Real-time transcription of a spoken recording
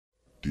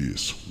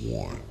this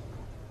one.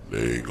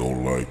 They ain't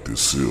gon' like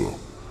this here.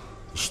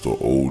 It's the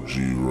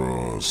OG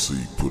Ron C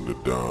putting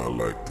it down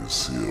like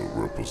this here,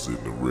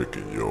 representing the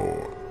wrecking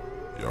yard.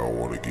 Y'all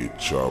wanna get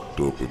chopped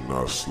up and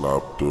not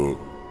slopped up?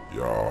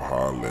 Y'all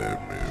holla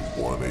at me at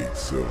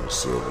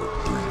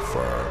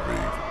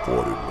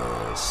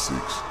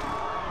 1-877-358-4960.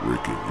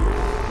 Wrecking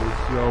yard.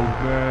 What's your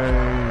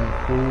name,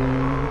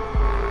 fool?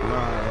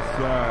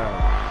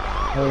 Blyndcyde,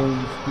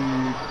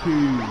 Homestead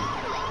Kid.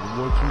 And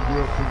what you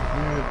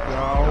represent,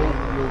 dawg?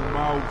 Your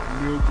mouth,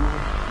 nigga.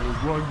 Well,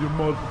 run your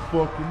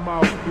motherfucking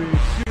mouth, then.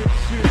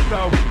 Shit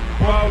talking.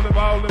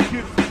 Ballin',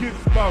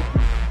 kids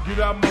talking. Get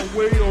out my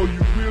way or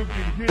you will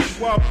get hit.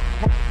 Wop,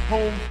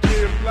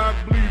 Homestead block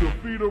bleeder.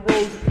 Feeder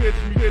rolls, catch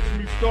me.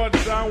 Start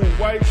down with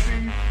white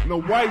tees,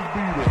 no white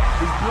beater.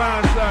 It's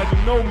Blyndcyde,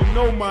 you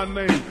know my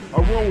name. I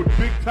run with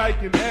Big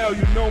Tyke and Al,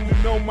 you know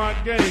my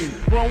game.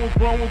 Grown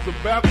ones are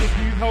backwards,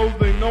 these hoes,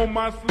 they know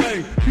my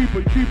slang. Keep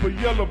a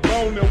yellow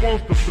bone that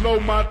wants to blow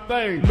my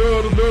thing.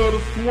 Love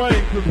to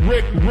swing, cause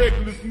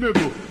reckless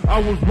nigga. I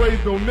was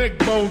raised on neck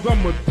bones,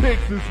 I'm a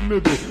Texas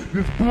nigga.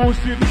 This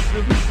bullshit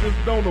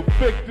just don't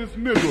affect this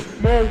nigga.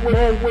 More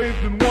ways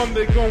than one,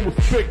 they gon'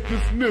 respect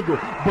this nigga.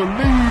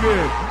 Believe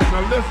that.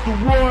 Now let's the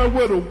war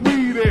where the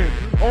weed at.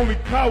 Only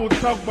cowards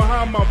talk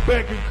behind my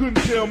back and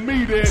couldn't tell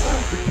me that.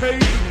 The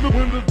cage is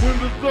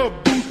windows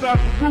up, boost out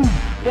the roof.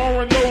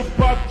 Foreign loads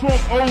pop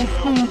trunk, old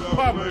school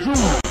pop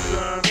juice.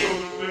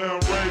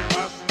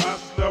 I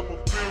slap a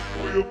fifth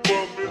wheel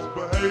for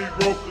misbehave,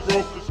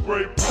 broke the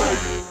spray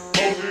plate.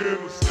 On the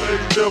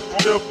interstate, step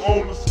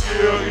on the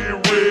scale, in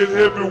red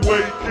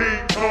heavyweight,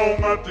 King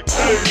Kong out the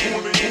cage.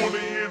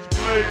 20-inch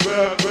blade,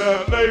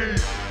 ballet,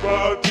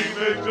 by a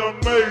teenage young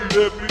maid.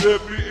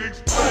 Let me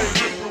explain.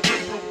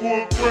 Rippin'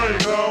 wood grain,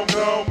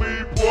 now me,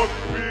 pork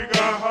pig, I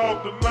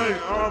hog the lane.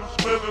 I'm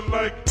smelling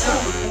like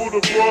killer, for the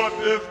broad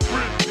that's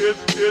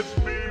rich. Catch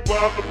me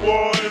by the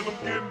bar and I'm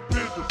getting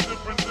busy.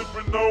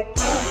 Sippin' on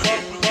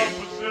Christmas,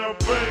 poppin'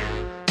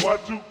 champagne.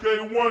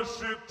 Y2K1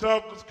 shit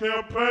talkers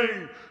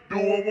campaign. Do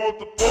I want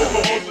the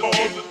photo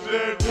on the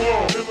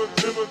Jaguar?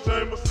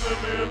 Entertainment send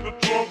me in the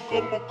trunk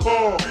of my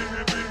car.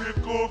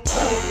 Vehicles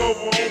pull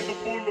over on the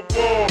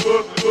boulevard.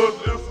 Cause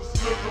it's a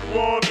slither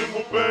barn in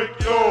my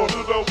backyard.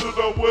 Should I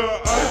wear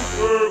an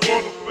iceberg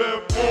on the fat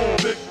form?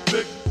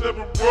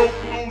 67 broke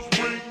loose,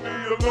 ring the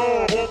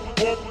alarm.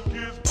 Wampa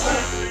kids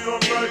plenty on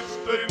night,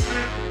 stay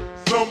lit.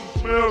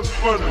 Something smells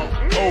funny.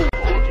 Oh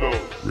no.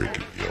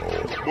 Wrecking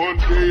yard.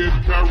 Monday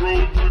at Cairo,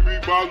 we be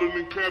ballin'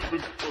 and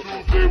capping.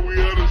 Tuesday we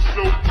had a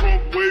show,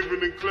 trunk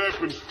waving and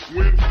clapping.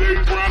 Wednesday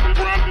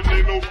grinding,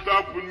 ain't no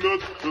stopping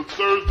us. The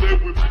Thursday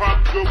we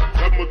popped up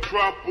at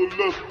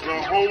Metropolis.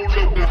 Now hold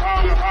up the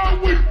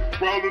highway,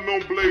 crawling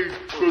on blades.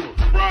 Cause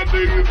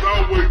Friday is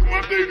always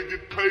my day to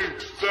get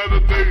paid.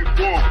 Saturday,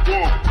 walk,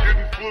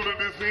 getting full of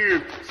this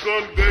end.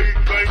 Sunday,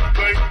 thanks,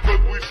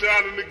 cause we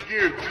shining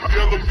again.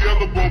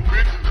 Yellow bone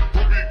bitches,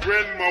 who be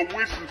granting my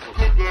wishes.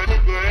 Cook her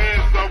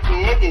ass off the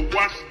other,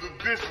 washes the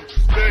dishes.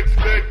 Stack is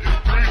free,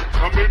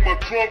 I made my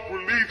trunk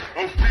release.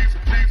 I'm peace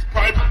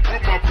pipe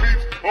with my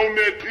peeps on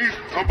that east.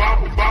 I'm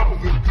bopping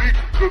and deep,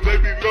 cause they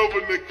be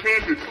loving the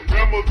candy.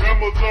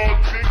 Grandma's on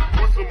chick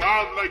with some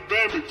eyes like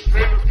Bambi.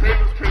 Haters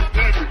can't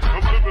stand it. I'm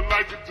living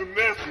like a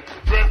gymnastic.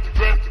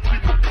 Drastic,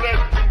 keep a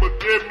plastic in my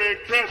dead man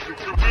casket.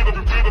 The ritter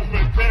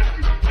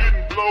fantastic.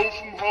 Getting blows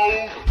from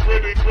hoes.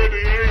 Ready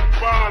ain't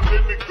fine,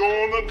 let me go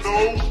on the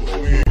nose.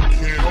 We in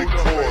candy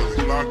cars,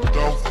 locked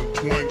off and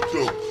twanked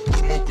up.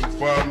 Smoking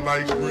fire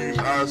light green,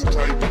 eyes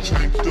tight and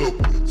chanked up.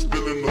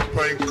 Spilling the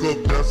paint cup,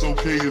 that's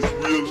okay, it's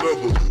real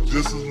leather.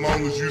 Just as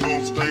long as you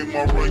don't stain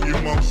my run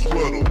your mom's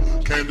sweater.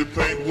 Candy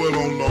paint wet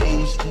on the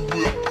old school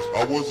whip.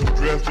 I wasn't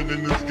drafted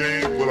in this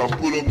game, but I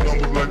put up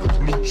numbers like a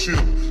blue chip.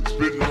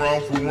 Spitting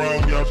round for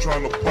round, y'all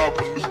trying to pop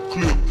a new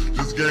clip.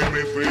 This game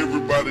ain't for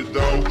everybody,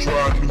 dog,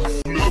 try a new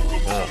flip.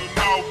 Welcome to the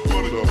Nawf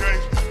for the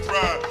gangsters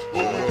ride.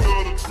 But we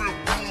love the trip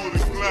wood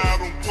and glide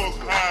on Buck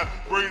High.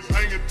 Braids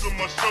hanging to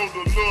my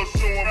shoulder, love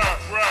showing my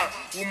pride.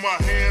 With my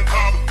hands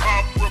out of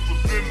pop,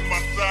 representing my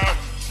side.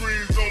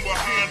 Screens on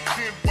behind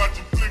 10,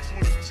 watching flicks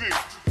with a chick.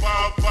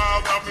 5-5,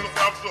 I've been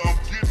after, I'm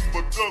getting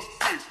my duck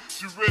sick.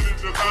 She ready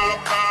to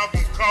live, I'm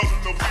calling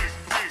her big.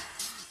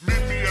 Meet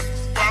me at the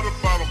spot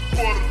about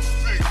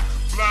 5:45.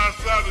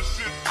 Blyndcyde the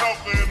shit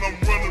talker and I'm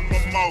running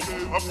my mouth.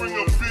 I bring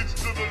a bitch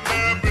to the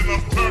lab and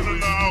I'm turning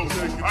her out.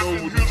 I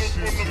can hit her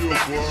from the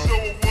back and show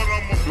her what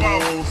I'm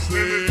about.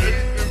 Then at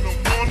 8 in the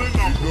morning,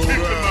 I'm kicking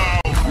her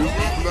out.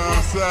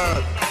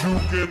 Blindside,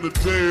 juke in the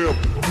tab. You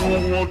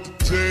don't want the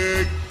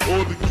tag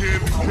or the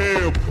candy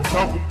cab.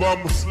 Talking about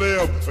my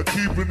slab, I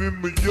keep it in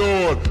my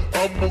yard.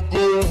 I'ma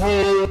go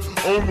home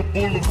on the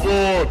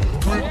boulevard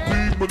with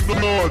me,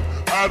 Menard.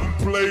 I done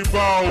play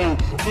ball.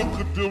 Look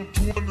at them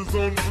 20s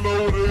on the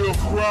floor, they'll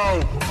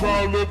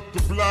crawl up the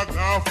block,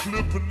 I'll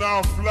flip and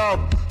I'll flop.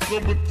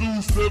 Coming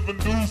through 7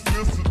 deuce,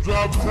 it's a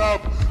drop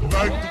top.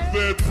 Like the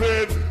fat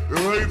pad, the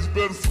haters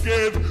better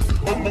scared.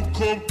 I'ma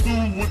come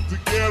through with the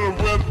gat,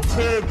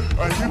 rat-a-tat.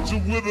 I hit you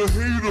with a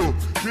heater,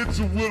 hit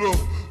you with a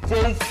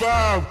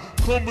 4-5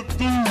 coming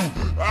through.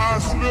 I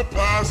slip,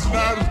 I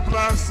slide his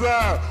blind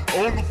side.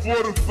 On the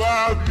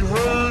 45, you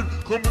heard,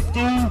 coming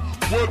through.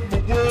 What my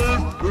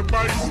words, they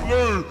might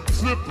slur.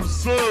 Sippin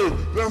Syrup,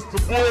 that's the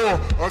ball.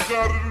 I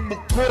got it in my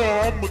car,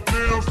 I'm a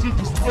damn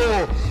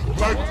superstar.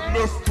 Like the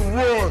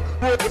restaurant,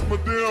 that's my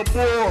damn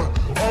boy.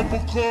 I'ma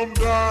come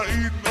down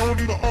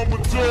eating on the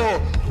jaw.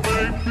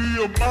 Make me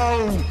a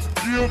mouth,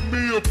 give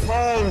me a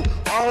pound.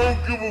 I don't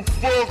give a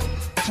fuck,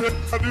 check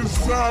out this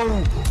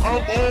sound.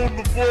 I'm on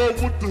the board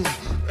with the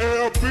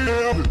LB.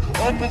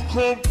 I'ma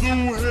come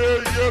through,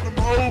 hell yeah, them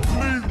whole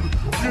please me.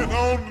 Get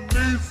on the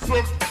knees,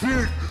 suck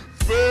dick.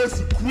 Fast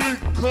and quick,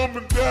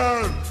 coming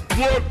down.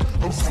 What?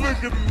 I'm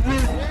slicking the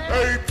Rick,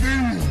 AD.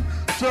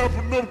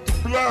 Chopping up the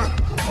block.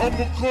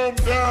 I'ma come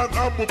down,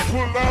 I'ma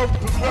pull out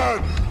the lot.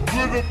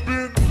 With a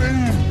bent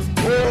knee.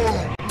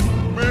 Oh,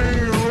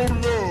 man,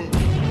 hold up.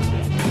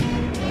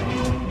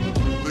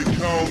 They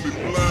call me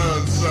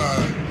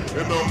Blyndcyde,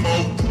 and I'm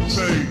off the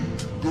chain.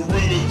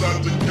 Gorillas out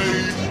the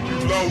cage, you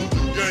lost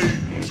the game.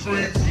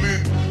 Screens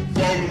lit,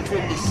 falling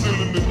from the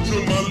ceiling into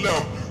my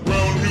lap.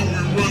 Round here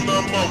we run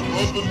our mouth,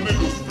 other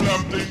niggas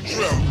flap they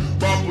trap.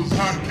 Boppers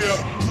high cap,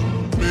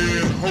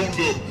 man, hold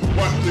up.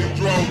 Watch they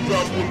drop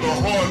when the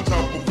hard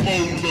topper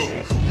fold up.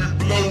 We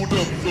blowed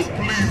up, so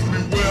please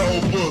beware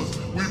of us.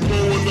 We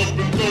blowing up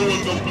and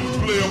throwing up, it's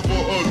player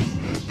for us.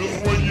 Just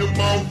run your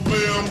mouth,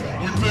 fam,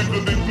 we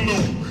thicker than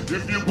glue.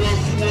 If you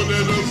bust one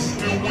at us,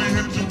 then we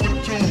hit you with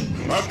two.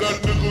 I got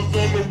niggas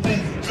on the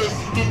roof just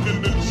looking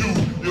at you.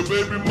 Your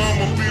baby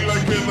mama be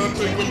like, can I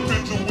take a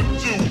picture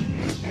with you?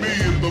 Me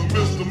and the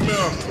Mr.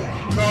 Master,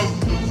 cause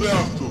a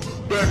disaster.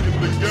 Back in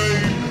the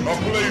game, I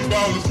played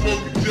ball and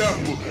smoking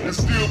Jasper and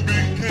still be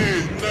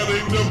kid. Now they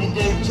never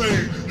gon'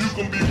 change. You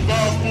can be 5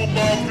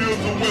 football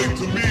fields away.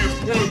 To me, it's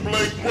point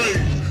blank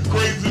range.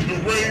 Crazy the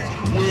range,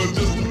 well,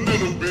 just a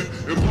little bit.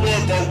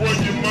 Employed by run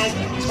your mouth,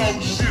 talk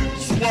shit,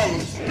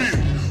 swallow spit.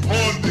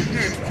 Hard to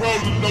hit,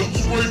 crawling up,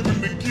 scraping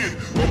the kid.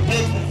 A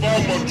bump of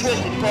all my truck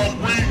and pop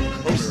read,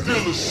 I'm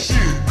still a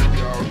shit.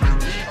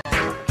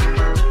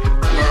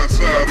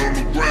 Blindside on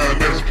the ground,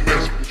 that's for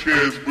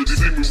cash. But you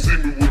see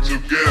me with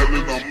your gal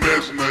and I'm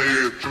mashing her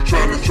ass.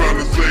 Trying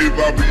to save,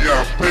 I'll be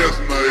out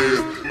passing her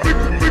ass.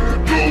 Make it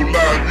go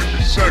live, you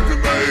be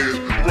shacking her ass.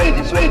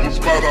 Rover,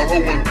 spot a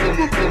hoe and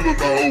pulling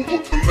her over.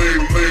 The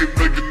lane,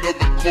 make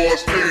another car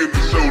stay in the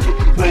shoulder.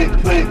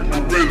 Pro,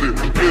 really,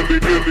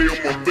 on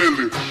my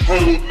belly.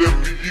 Hoes left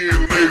me in,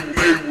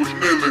 they was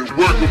Nelly.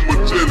 Working my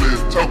jelly,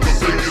 talking,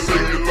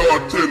 say you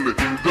Lord Telly.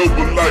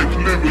 Double life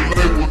living,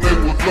 they was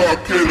Lord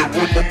Kelly.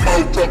 Run my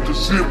mouth, talking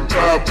shit,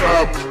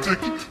 time is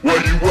ticking.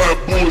 While you out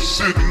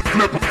bullshitting,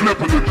 flipping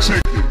the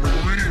chicken.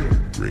 Real,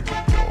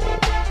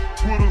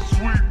 put a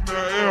sweet in the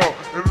air,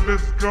 and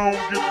let's go and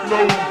get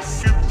low.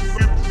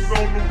 Get this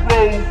on the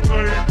road,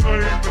 claim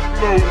the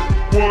flow.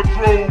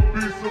 Wardrobe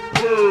be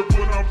superb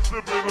when I'm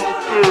sipping on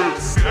third.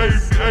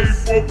 A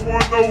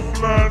 4.0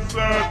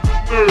 Blindside the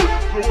nerd.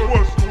 So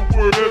what's the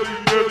word?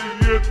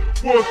 Elliot,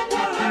 what's the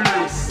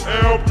deal?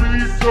 LB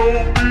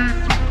told me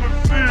to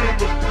conceal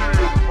the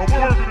feel. I'm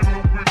working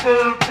with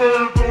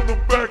birds on the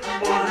back of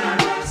my head.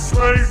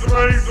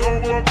 Lanes on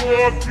my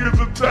car, kids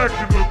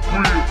attacking the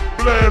grill.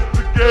 Blast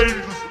the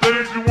gauge, the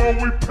stage you want,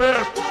 we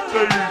pass the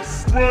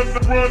stage.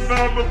 Run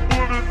down the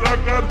bullets, I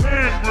got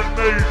hand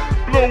grenades.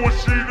 Blowing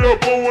shit up,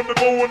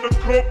 blowing the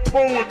cup,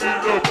 pulling it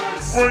up.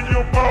 Bring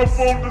your mouth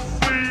on the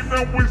scene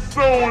and we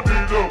sewing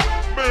it up.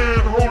 Man,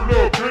 hold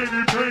up, ain't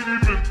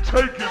even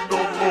taking no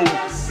more.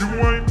 You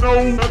ain't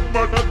know,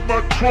 that's my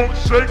trunk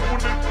shake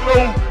when it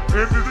flow.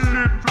 And this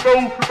shit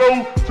flow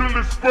till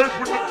it's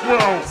scraping the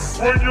ground.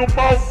 Bring your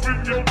mouth in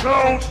your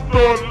town,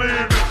 start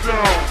laying it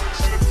down.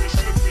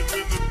 Slipping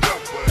in the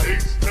Kappa,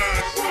 H9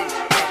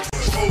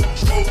 slow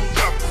chopper,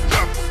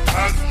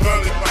 hot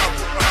jolly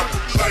popper,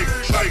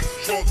 tight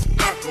trunk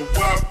knocker,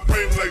 wide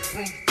frame like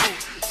Bruce.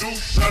 Do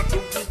shot the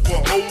roof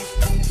for hoes,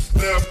 school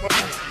snap,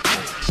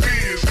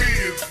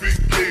 Beans, big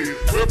kid,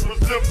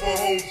 represent for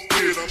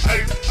Homestead. I'm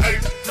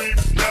ice cream,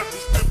 piazza,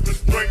 sipping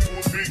drink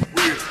with big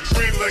red.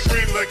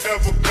 Green like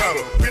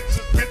avocado,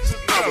 bitches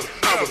nada.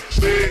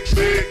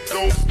 Big,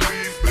 don't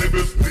please,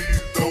 baby, please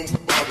don't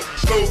bother.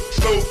 Slow,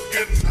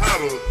 getting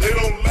hotter. They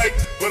don't like,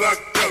 but I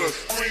gotta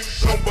scream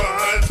from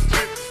behind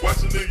stick,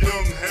 watching the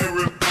young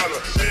Harry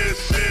Potter. Share,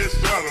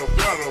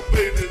 gotta,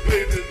 faded,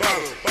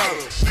 bottle.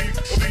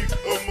 Sleep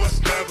on my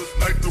stabbers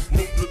like the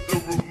rooms of the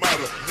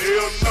Ramada.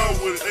 Hell no,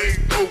 it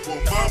ain't over.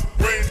 My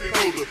brain is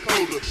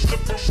colder.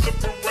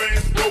 Slipper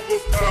Range Rover,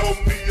 call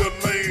me a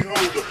lane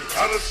holder.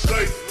 Out of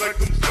sight like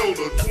I'm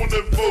soda,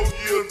 24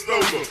 years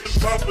older.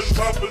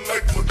 Popping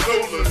like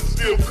Mazola,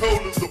 still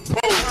cold as a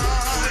polar.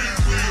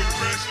 Green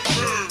crash and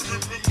burn,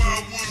 ripping my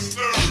wood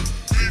stern.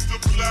 Beat the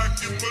block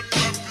in my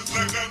drop, cause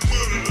I got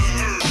murder to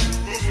earn.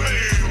 But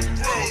man, I'm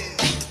grown,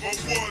 my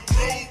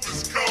wardrobe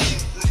is cold.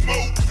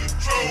 Remote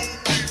control,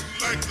 beating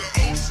like the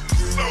ocean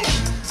soul.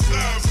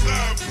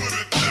 Side, put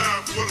it down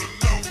for the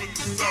North and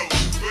the South.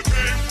 But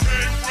can't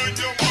run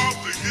your mouth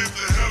to get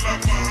the hell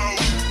out my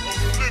house. I'm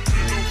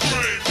flipping on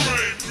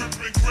frame,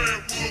 dripping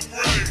grand wood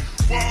grain.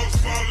 Walls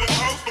falling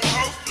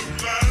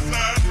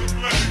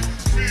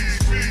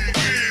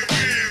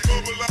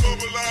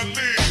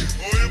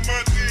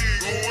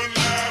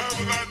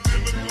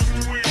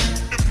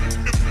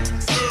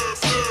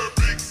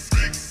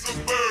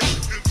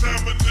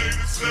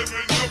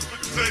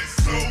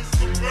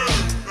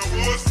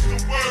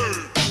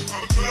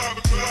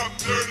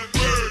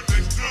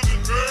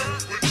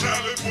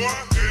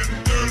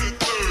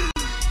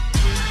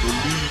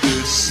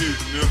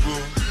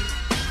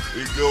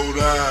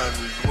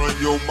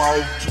your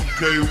mouth,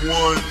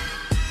 2K1.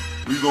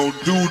 We gon'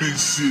 do this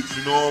shit,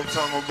 you know what I'm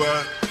talking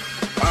about?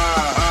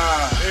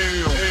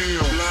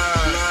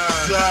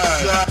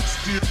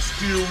 Blyndcyde,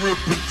 still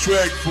ripping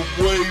track from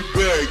way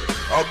back.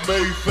 I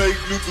made fake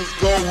niggas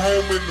go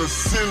home in the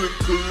ceiling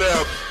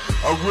collapse.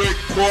 I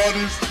wrecked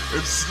parties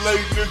and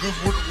slayed niggas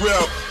with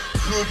rap.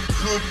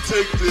 Couldn't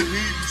take the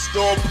heat and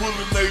start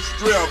pulling they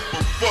strap.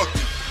 But fuck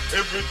it,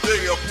 every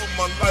day I put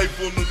my life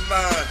on the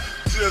line.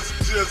 Just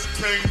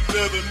can't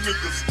let a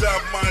nigga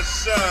stop my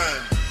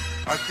shine.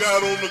 I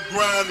got on the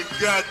grind and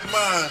got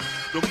mine.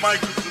 The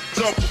mic is a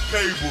jumper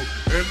cable,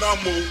 and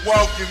I'm a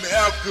walking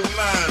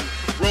alkaline.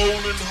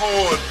 Rolling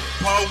hard,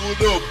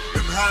 powered up,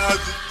 and high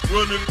as it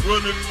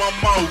running my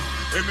mouth,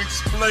 and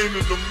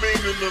explaining the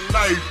meaning of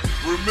life.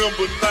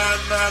 Remember 9-9,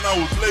 I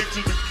was late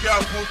to the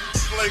Kappa.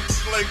 Slang,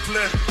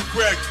 plastic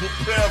crack,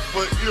 prepare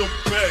for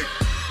impact.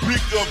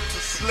 Pick up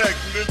the slack,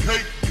 nigga,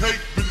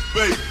 cake and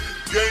bake.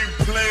 Game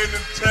plan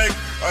intact,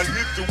 I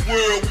hit the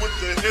world with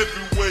the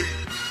heavyweight.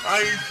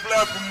 I ain't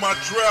flapping my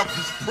trap,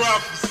 it's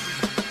prophecy.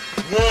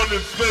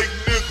 Warning fake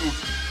niggas,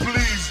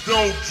 please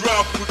don't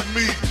drop with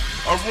me.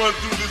 I run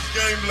through this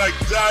game like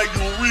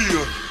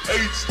diarrhea.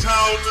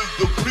 H-Town is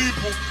the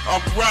people,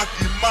 I'm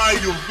Rocky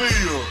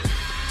Machiavelli.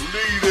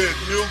 Believe that,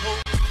 nigga.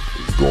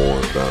 It's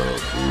going down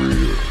for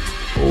real.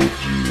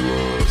 OG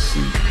Run C.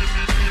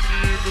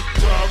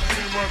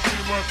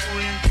 See my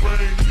screen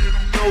brain,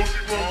 getting notes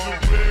from the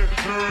pen.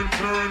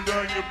 Turn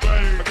down your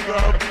bang.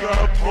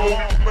 Top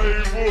more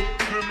flavor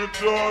than the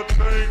dog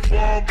tank.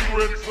 Bomb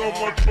threats on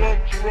my trunk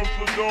from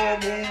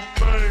Saddam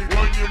Hussein.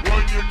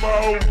 Run your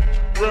mouth,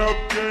 rap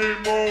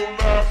game on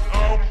lock.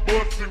 I'm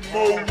busting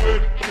more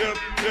wet,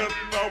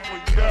 testing off a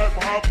yacht.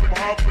 Hopping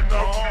out the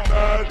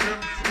night in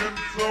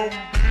some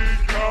big.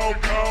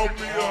 Call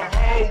me a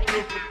hoe,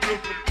 just a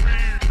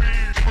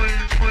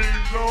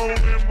freeze zone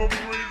in my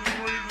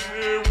freezing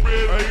head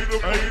red.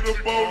 I eat a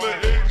bowl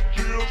of X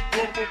pills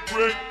from a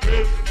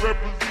breakfast.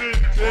 Represent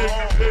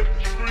Texas,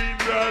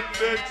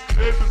 screen.next.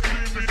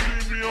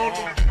 See me on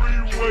the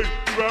freeway,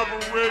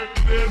 driving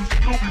reckless.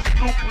 Stupid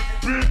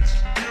bitch.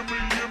 Give me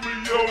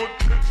your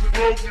attention.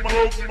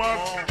 Broke my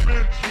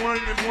suspense,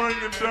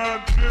 swangin down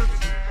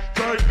Jensen.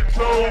 Tiger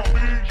told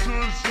me to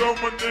show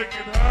my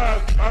naked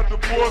hide. I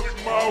divorced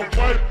my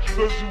wife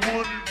cause she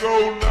wouldn't go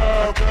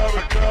live. Got a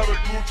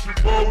Gucci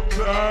bow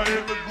tie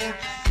and a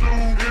Gucci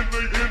suit. In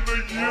the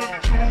year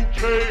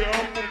 2K,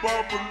 I'm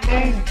about to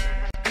lose.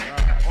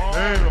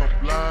 Damn,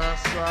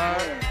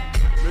 Blyndcyde.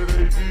 Let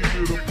AD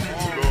do the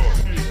people up.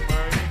 Shit,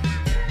 man.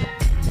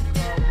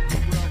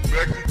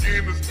 Back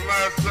again, it's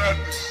Blyndcyde,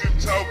 the shit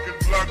talking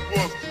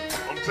blockbuster.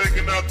 I'm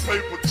taking out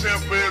paper,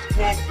 champ ass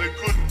pumps, they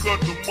couldn't cut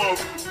the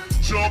muscle.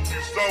 Jump,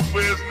 you soft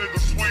ass nigga,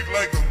 sweet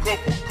like a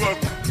couple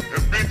customs.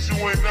 And bitch, you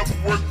ain't never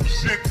worked for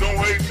shit, don't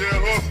hate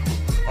that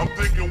hustle. I'm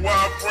thinking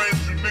wild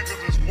frames, you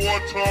niggas is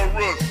four-tar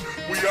rust.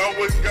 We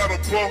always got a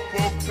puff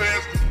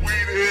pass, cause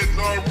weed heads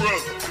are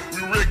rust.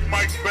 We wreck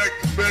mics back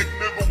to back,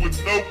 nigga, with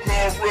no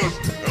car rust.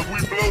 And we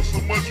blow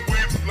so much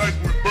weed, it's like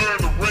we burn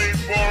the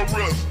rainfall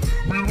rust.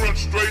 We run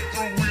straight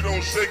through, we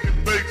don't shake and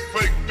bake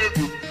fake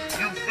niggas.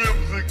 You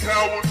films and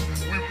cowards,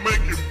 we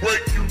make it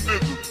break you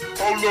niggas.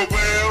 Hold up,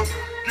 Al.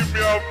 Get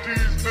me off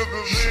these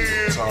niggas'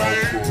 hands,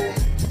 man.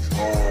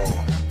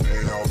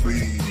 NLB.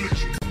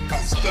 I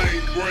stay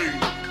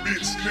brave,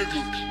 bitch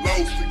niggas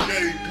lost the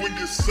game. When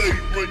you say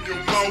run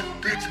your mouth,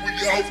 bitch, we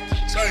off the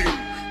chain.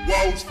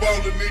 Walls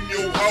falling in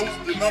your house,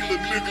 then I'm the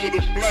nigga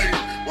to blame.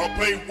 My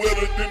paint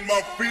wetter than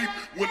my feet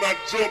when I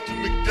jumped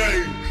in the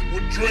game.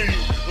 With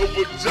dreams of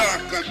a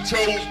jock, I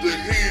chose the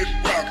head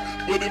rock.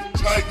 But if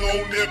Tiger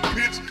on that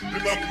pitch,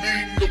 then I'm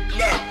leading the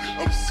block.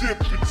 I'm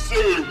sippin'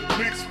 syrup,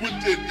 mixed with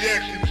that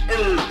yak and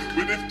herb.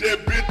 But if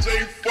that bitch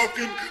ain't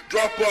fucking,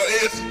 drop her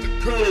ass at the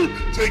curb.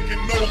 Taking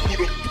over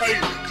the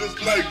paint, just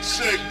like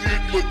Shaq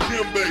did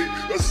McKimbe.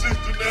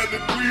 Assistant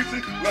Allen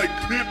Weezy, like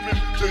Pippin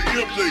to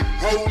MJ.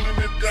 Holding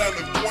it down,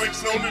 the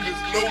points on it,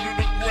 it's low to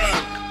the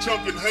ground.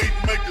 Chunkin' hate,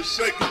 make a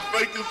shake and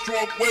fake a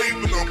strong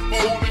wave, and I'm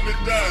folding it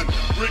down.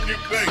 Bring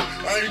it back,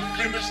 I ain't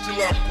finished till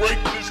I break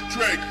this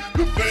track.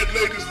 The fat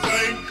lady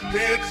same,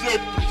 heads up,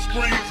 the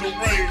screens of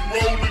rain.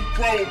 Rolling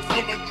prone,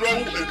 full of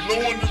drone, and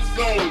low in the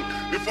zone.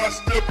 If I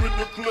step in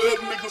the club,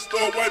 niggas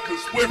start wiping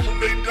sweat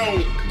from they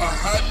dome. A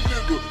hot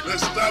nigga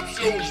that stop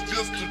shows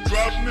just to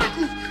drop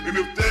niggas. And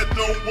if that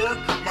don't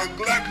work, my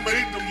Glock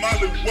made the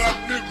Molly Wop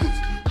niggas.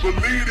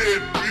 Believe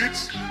that,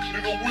 bitch.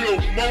 Nigga, we'll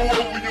mow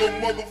over your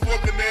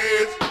motherfucking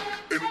ass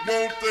and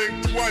won't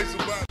think twice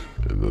about it.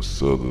 And the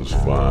Southern's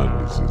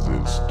finest is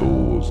in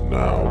stores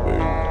now,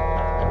 baby.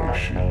 Make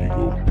sure you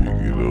go pick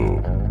it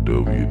up.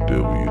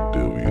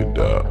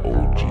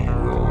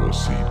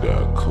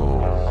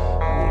 www.ogrunc.com.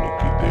 Wanna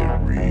get that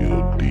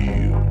real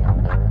deal.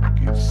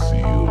 Get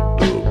sealed up,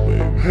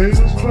 baby.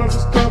 Haters try to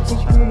stop us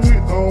when we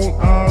on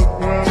our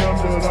ground,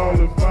 but all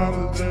they find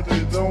is that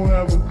they don't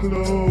have a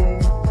clue.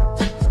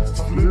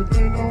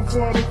 Flipping on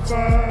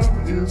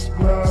 45 is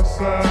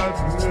Blyndcyde,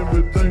 and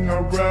everything I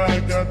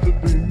ride got to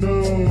be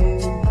new.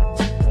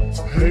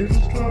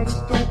 Haters try to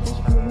stop us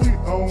when we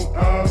on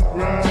our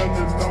grind,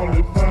 and all they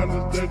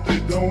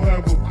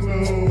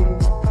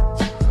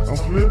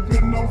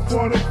Flippin' on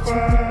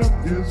 45,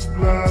 it's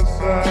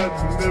Blyndcyde,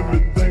 and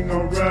everything I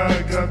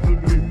ride got to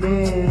be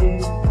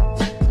known.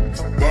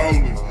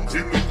 Ballin'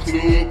 in the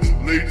club,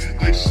 ladies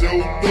they show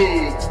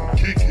love,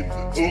 kicking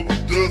up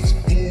dust,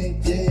 full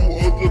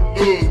of the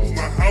love.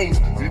 My house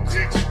it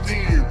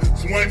extends,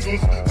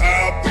 swangers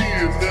I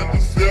been down to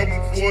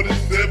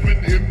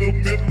 747 in the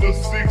middle of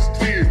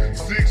 610.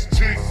 6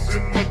 chicks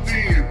in my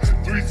den,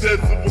 3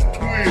 sets of a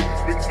twin.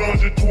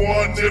 McDonald's in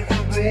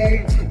every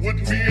room with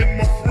me and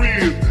my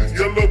friends.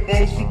 Yellow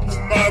bone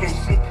supermodel,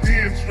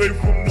 Sippin straight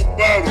from the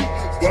bottle.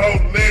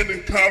 Wild land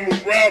in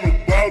Colorado,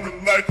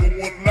 ballin' like a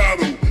one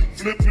lotto.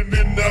 Flippin'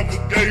 in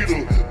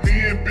Navigator, me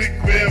and Big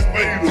Van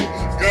Vader.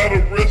 Got a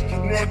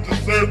restaurant to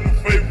serve my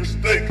favorite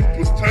steak and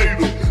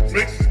potato.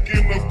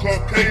 Mexican or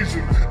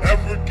Caucasian,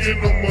 African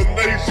or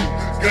Malaysian.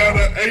 Got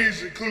an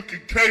Asian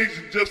cooking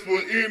Cajun just for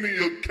any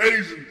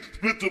occasion.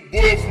 Split the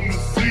boil from the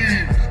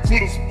seed,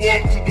 put a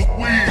spark to the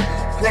weed.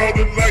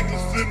 Crowded like a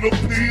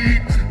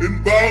centipede,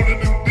 and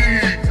ballin'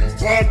 indeed.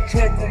 Pop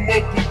trunk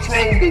remote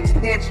controller,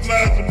 punch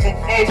lines in my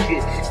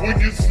folder. When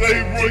you say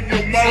run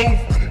your mouth,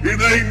 it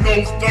ain't no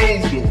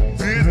shoulder.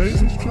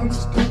 Haters try to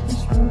stop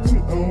us when we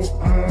all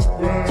out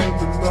grind,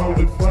 and all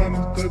they find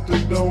is that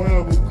they don't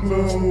have a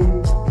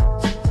clue.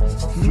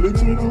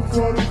 Flippin' on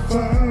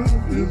 45,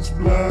 it's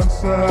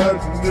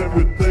Blyndcyde, and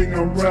everything I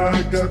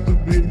ride got to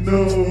be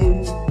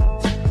known.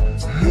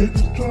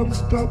 Haters try to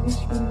stop us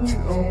when we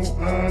all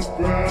out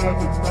grind,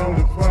 and all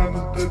they find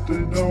is that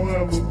they don't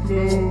have a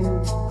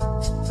clue.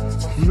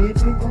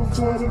 Flippin' on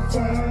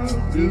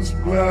 45, it's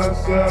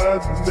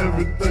Blyndcyde, and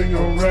everything I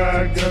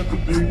ride got to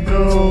be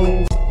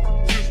known.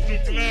 Mr.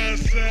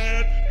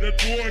 Blyndcyde, that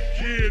boy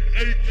kid,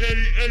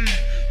 aka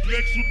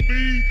flex with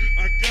me,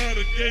 I got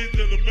a game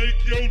that'll make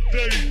your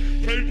day.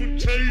 Paper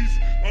chase,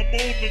 I'm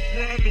on the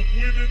grind to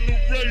winning the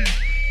race.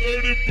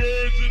 30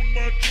 birds in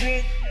my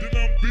trunk, then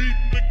I'm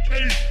beating the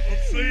case. I'm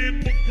saying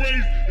my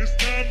grace, it's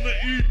time to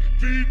eat,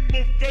 feed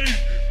my face.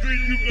 Then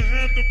you can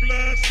have the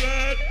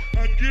Blyndcyde,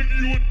 I'll give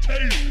you a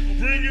taste.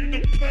 Bringing the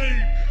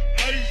pain,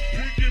 ice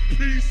pick and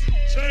piece and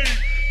chain.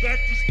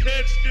 Doctors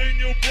can't scan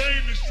your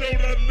brain and show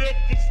that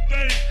left a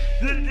stain.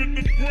 Ripping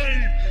the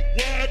brain,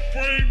 wide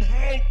frame,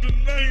 hog the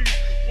lane.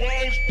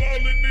 Walls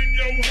falling in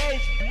your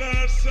house,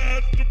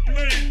 Blyndcyde's to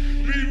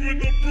blame. Leaving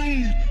a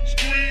bruise,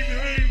 screen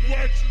hang,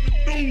 watching the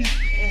news.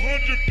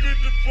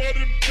 150 for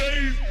them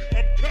days,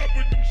 I'm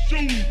copping them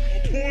shoes.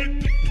 A point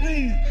to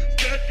prove,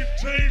 stacking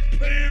change,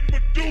 paying my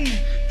dues.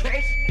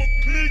 Crossing my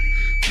clique,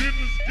 then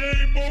this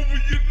game over,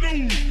 you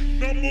lose.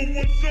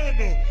 #1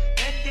 sonner,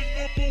 I'm the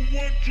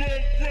 #1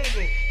 drug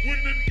runner. When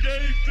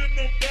engaged in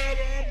a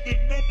battle, I'm the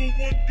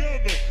 #1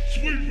 gunner.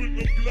 Sweeping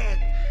the block,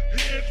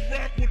 heads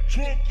rock with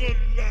trunk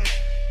unlocked.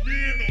 Me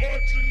and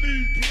Archie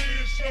Lee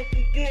playing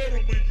shuffleboard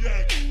on my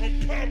yacht. I'm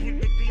popping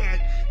the Glock.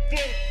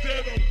 Fuck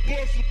that, I'm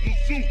busting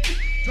bazooka.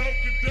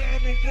 Talking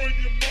down and run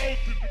your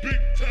mouth and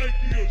Big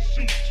Tanky will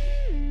shoot you.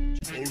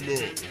 Hold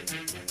up.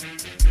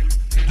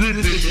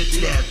 Ripping the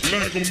Glock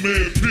like a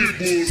man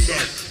pitbull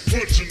lock.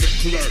 Punchin the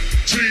clock.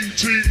 Ching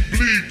ching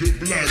bleed the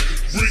block.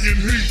 Bringing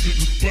heat to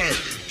the spot.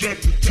 Drop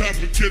the top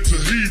and catch a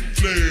heat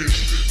flash.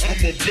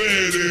 I'm a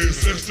badass,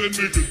 that's that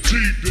nigga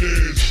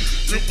G-Dash.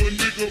 If a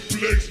nigga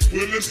flex,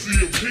 well let's see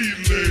if he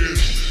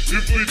lasts.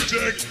 If we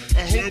jack,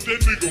 I hope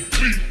that nigga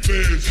feet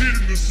fast.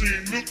 Hitting the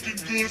scene, looking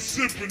good,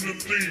 sipping the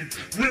lean,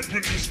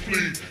 ripping the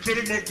spleen,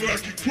 cutting my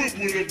Glock equipped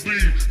with a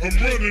beam. I'm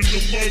running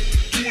them up,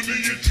 20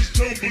 inches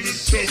tumbling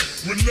tough.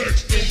 Relax,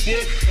 no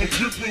buck, I'm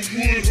gripping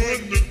wood,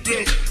 hunting the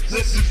duck.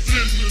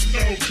 Representing the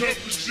Nawf,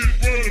 chopping shit,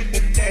 running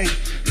my mouth.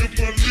 If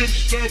my lips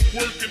stop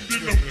working,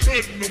 then I'm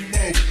cutting them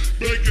off.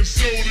 Baking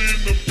soda in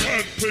the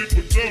pot,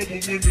 paper double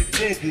when it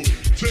bubble.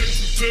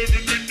 Texas 7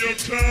 in your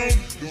town,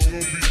 it's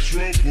gonna be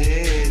trouble.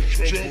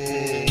 Feeling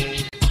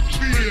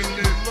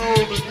it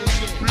loaded in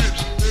the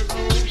bitch,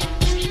 nigga.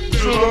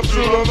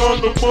 Till I'm on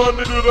the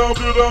money, till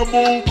I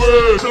move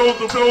it. Told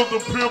the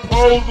pimp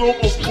hoes on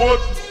my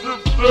porch and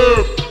sip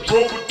syrup.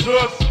 Roll with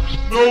dust,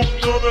 no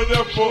none of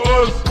that for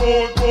us.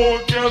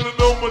 Pouring gallon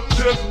on my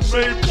chest,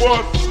 made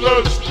boy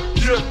slush.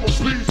 Yes, my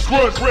piece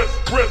crush,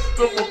 rest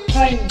of my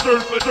crew.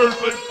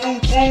 Thursday,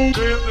 foo-foo,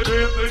 then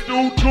they do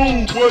too.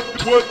 What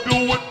do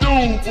it do?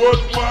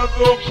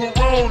 Budweiser,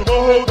 Corona.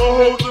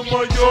 Hoes in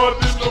my yard,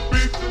 in the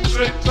beach in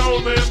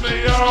Daytona, and they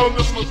all in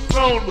my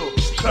sauna.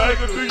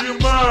 Tiger to your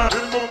mind,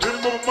 in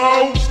my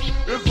mouth,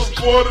 it's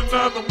a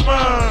 49 of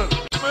mine.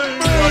 Man,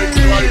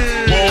 like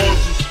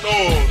balls and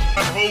stars. I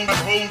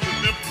hoes in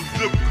different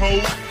zip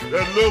codes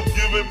that love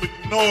giving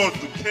McNaughs,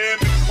 the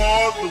candy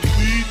cars, the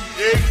weed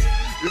and X.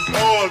 It's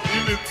hard,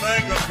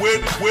 anything I wear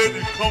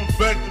it comes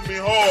back to me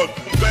hard.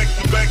 Back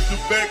to back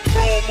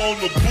chrome on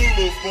the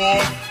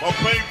boulevard. My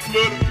paint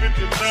flooded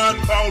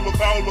 59 Paula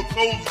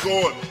Coast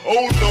Guard.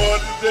 Oh Lord,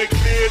 is that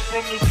kid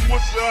from the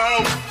Swisher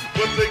house?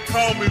 but they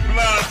call me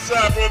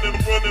Blyndcyde,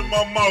 running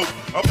my mouth.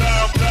 I'm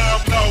down,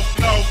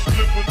 Nawf,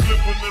 flippin'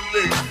 the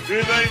leg.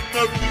 It ain't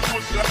nothing,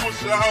 push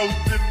a house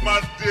in my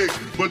dick.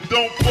 But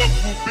don't fuck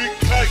with Big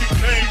Tight,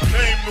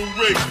 came to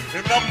wreck.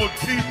 And I'ma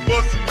keep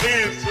busting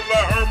heads till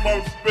I earn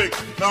my respect.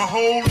 Now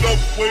hold up,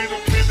 wait a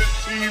minute,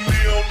 Chile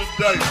on the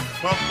dice.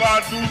 My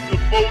 5 deuce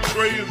and 4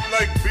 tray is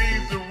like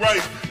beans and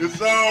rice. It's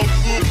all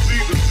good,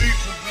 the seats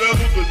is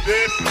leather, the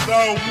dash is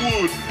all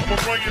wood. I'ma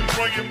bring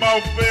your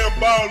mouth fair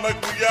ball like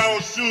we all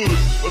should.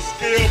 A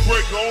scale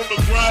breaker on the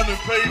grind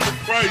and pay the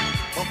price.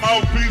 My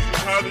mouthpiece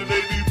is how did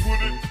they put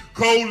it?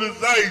 Cold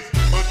as ice.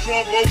 My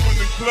trunk open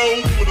and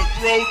closed with a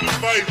throw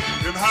device.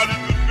 And how did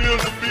it feel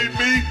to be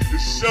me? The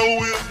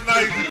show is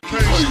nice, it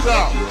can't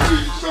stop.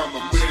 Trying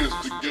to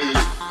masticate,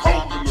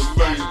 Hoggin Da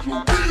Lane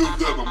with wheels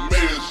that'll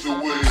mash your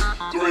ass,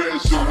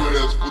 thrash your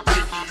ass. For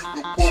thinking you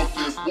can park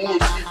that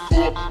bullshit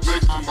car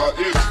next to my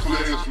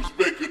S-Class,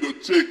 respect it or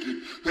check it.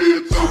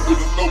 Heads up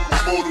with a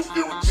locomotive,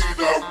 guaranteed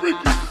I'll wreck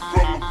it.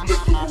 From the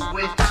flick of a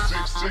wrist to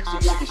 6'6", I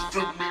wanna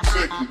strip me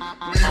naked.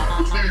 Please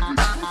believe it,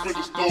 we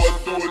finna start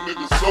doing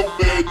niggas so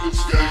bad in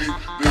this game,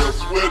 they'll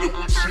swear that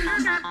we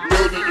cheated,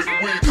 blooded and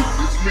weeded.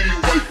 It's me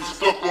while you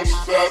stuck on the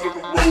side of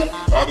the road,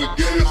 out of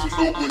gas and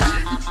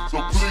overheated. So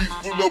please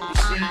pull up a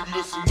seat,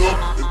 listen up,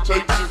 and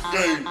take this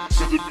game.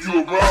 Cause if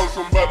you around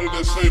somebody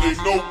that say they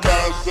know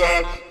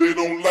Blyndcyde, they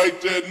don't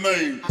like that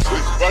name.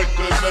 They spike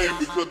that name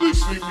because they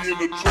see me in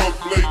the truck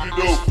bladed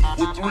up,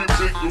 with 3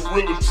 big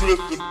gorillas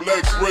dressed in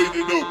black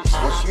braided up.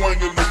 I'm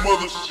swinging the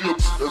mothership,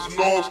 that's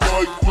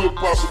Northside equipped,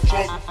 pop a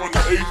trunk in front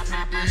of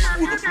HPDs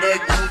with a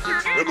black Uzi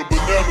and a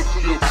banana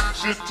clip.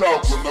 Shit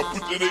talking, I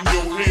put that in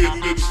your head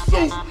and let it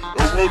soak.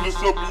 And roll this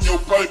up in your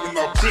pipe and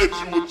I bet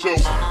you a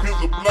choke.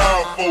 Here's a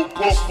blindfold,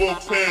 puff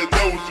pad,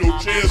 that was your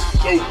chance to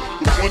choke.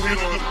 The one hit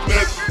of this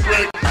plastic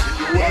crack in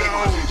your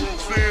ass.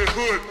 Said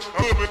hood,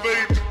 I'm a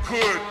baby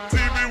hood.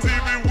 TV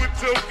with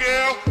your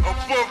gal, I'm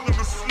fucking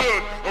the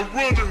slut. I'm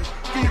running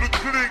through the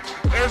clique,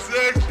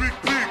 SX Big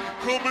Pig,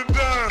 coming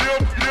down.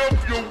 Yep,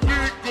 your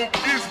wig gon'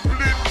 get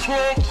split,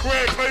 trunk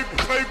crack,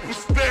 paper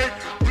stack,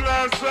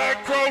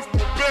 Blyndcyde cross,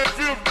 my back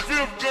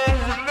fifth, gon'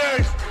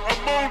 relax. I'm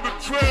on the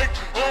track,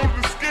 on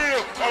the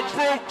scale, I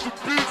broke the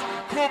bitch,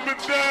 coming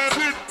down,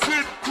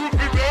 tit,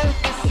 crooked on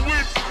the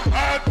switch.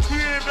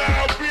 I-10,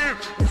 I've been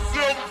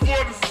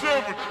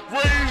 747,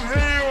 raise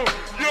hell,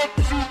 yup,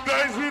 2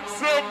 dice, hit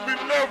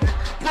 7-11,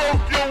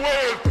 broke your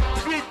ass,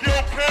 took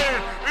your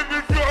can, and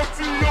if y'all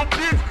see your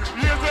bitch,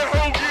 yeah, that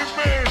Hoggin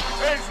man,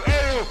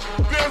 XL,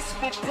 that's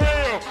my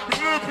pal,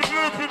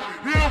 flippin',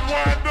 he'll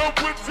wind up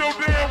with your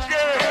damn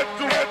gas,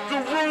 at the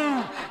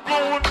room,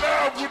 going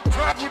live with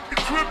top, with the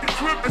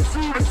trippin',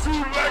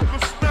 shoot like a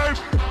snipe,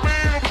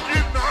 man, I'm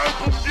getting hype,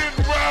 I'm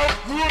getting wild,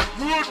 wood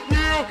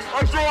wheel,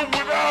 I drove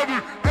without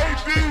it,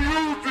 AD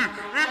used it,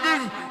 in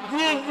this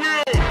wood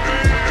wheel,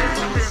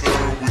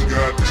 We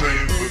got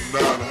chains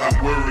but not hot,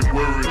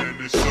 worried, and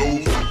it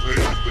shows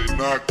they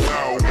knocked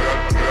out.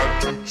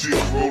 Got 2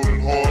 chicks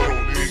rolling hard on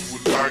ink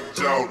with knocked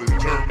out and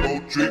turbo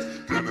tricks,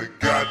 then they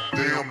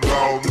goddamn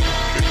loud.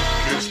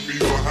 Catch me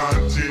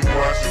behind 10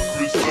 watching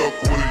Chris up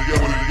with the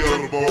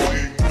other ball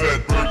eating fat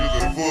burgers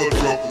and foot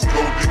ruffles.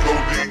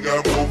 Codeine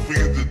got more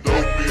fiends than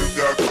dope men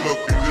got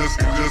clucky.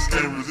 Just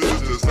can't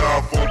resist this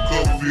iPhone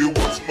cup filled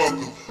with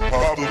Smuckers.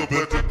 Popped up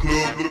at the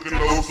club looking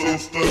oh so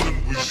stunning.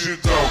 We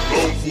shit out,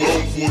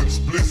 long for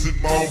explicit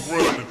mouth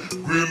running.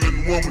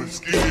 Grilling woman,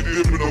 skinny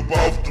dipping up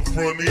off the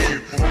front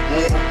end.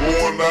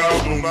 Going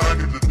live, don't knock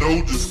at the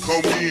door, just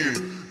come in.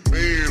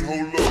 Man,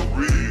 hold up,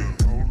 real.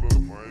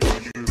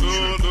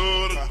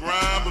 Love the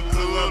grind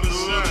because of the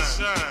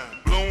shine.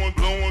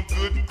 Blowing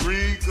good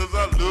green cause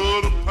I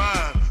love the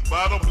pine.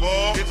 By the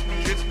ball,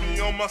 hits me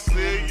on my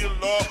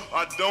cellular.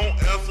 I don't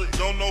answer,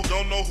 don't know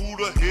who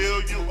the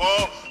hell you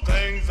are.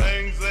 Things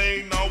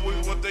ain't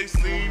always what they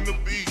seem to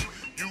be.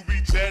 You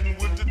be chatting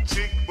with the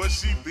chick, but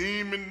she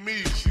beaming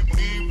me. She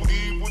leave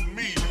with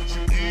me. She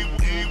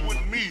leave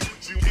with me.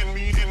 She hit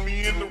me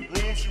in the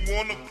room. She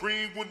wanna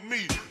cream with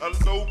me. A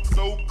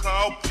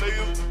so-called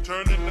players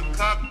turning the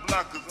cock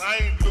blockers. I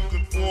ain't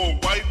looking for a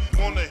wife.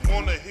 Want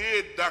a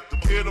head doctor.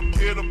 Get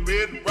a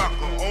bed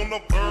rocker on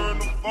the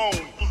burner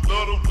phone.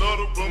 Love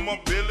to run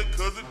my belly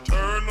cause it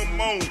turn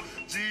them on.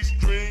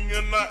 G-string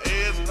in her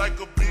ass like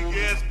a big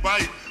ass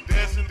bite.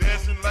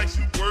 Dancing like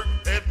she work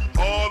at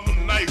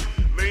Harlem Night.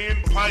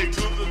 Laying pipe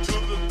to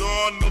the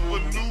dawn of a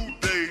new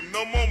day.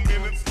 No more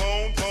minutes,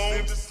 phone,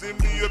 just send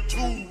me a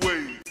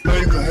 2-way.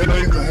 Laser,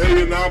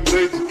 hey, and I'm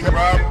blazing,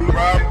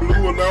 ride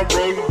blue and I'm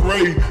rolling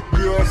gray.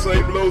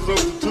 Beyonce blows up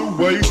the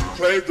 2-way.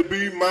 Claims to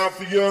be my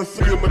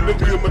fiancé. My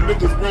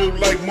niggas roll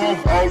like Nawf.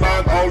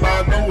 All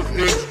I know is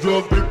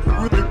X-Drug, big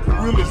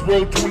gorillas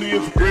roll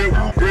 20-inch red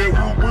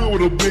wheel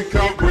with a big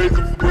cock,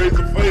 grazing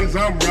face.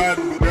 I'm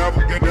riding with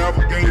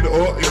navigator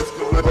or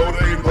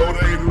escalator.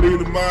 Hold ain't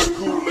leaning my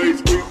Kool-Aid.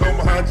 Screams on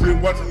behind you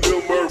and watching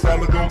Lil Murph.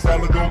 Solid gon'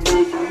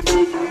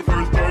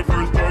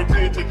 first turn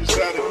 10, take a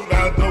shot at me.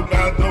 Lies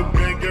dope,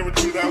 gang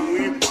guaranteed I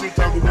win. Shit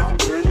talking about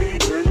turn me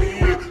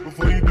in.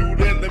 Before you do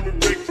that, let me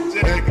break your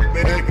jacket.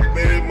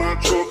 Bag my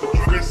trunk,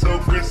 dress so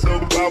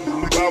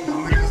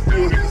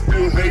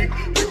still hate.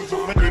 Niggas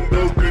on my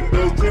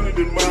windows tinted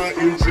in my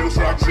ears. Shell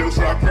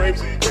shock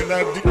crazy. And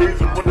I do raise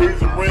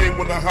the rain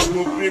when I hop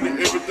up in it.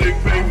 Everything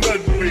pay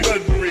nothing green.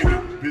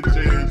 Bitch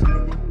ass.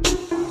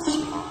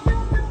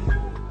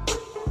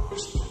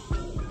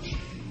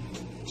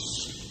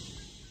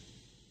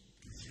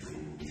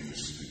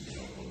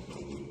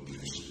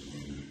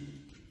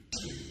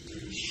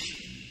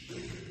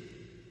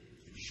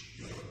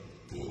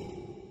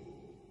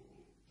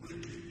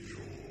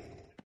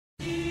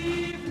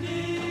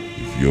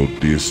 Your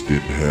disc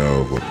didn't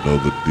have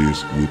another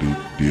disc with it,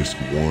 disc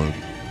 1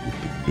 with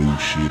the new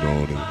shit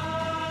on it,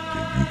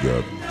 then you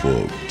got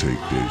fucked.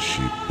 Take that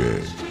shit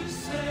back.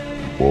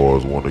 You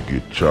boys want to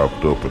get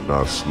chopped up and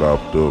not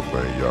slopped up,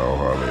 man, y'all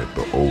holler at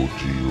the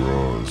OG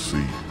Run C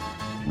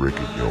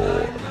Wrecking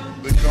Yard.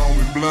 They call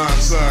me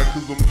Blyndcyde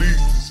cause I'm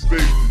least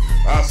suspected.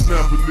 I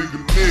snap a nigga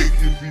neck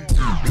if he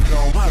do. They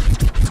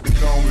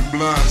call me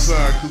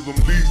Blyndcyde cause I'm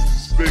least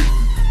suspected.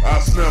 I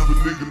snap a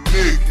nigga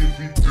neck if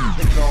he do.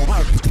 They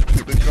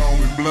call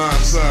me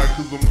Blyndcyde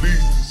cause I'm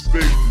least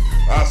suspected.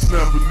 I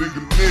snap a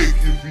nigga neck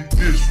if he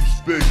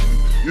disrespected.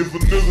 If a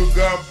nigga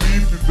got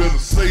beef, you better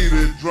say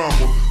that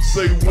drama.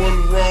 Say one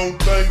wrong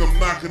thing, I'm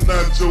knocking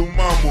out your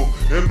mama.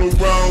 And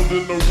around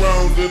and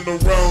around and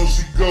around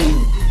she go.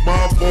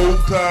 My bow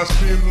tie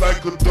spin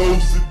like a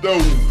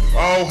do-si-do.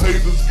 All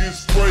haters get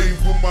sprayed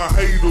with my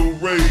hater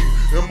raid.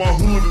 And my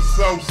hood is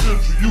South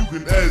Central, you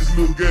can ask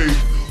Lil Gabe.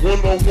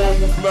 One-on-one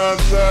with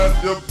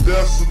Blyndcyde, yep,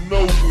 that's a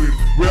no-win.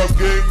 Rap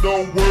game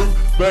don't work,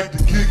 back to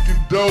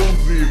kicking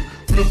doors in.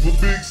 Flip a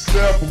big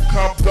slap, I'm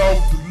copped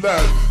off the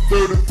lot.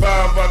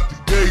 35 out the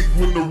gate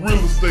when the real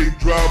estate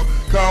drop.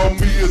 Call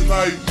me a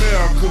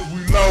nightmare cause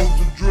we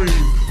lost the dream.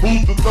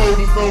 Who's the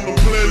loaders on the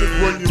planet,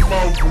 run your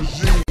mouth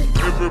regime.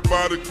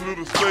 Everybody clear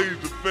the stage,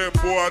 the fat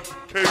boy out the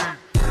cage.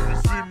 If you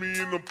see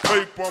me in the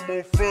paper, I'm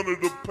on front of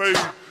the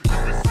page.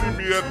 If you see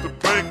me at the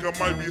bank, I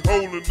might be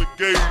holding the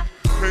gauge.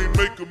 Can't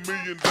make $1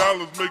 million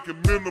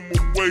making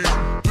minimum wage.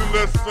 Then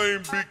that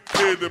same big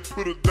kid that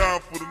put it down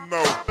for the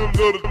North. Love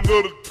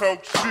to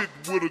talk shit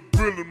with a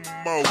grill in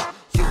my mouth.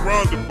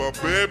 Surrounded by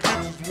bad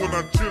bitches when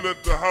I chill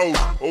at the house.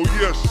 Oh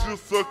yeah, she'll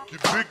suck your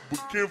dick,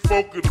 but can't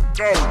folk at the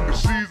couch. And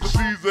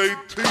she's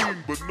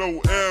 18, but no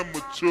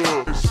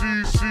amateur. And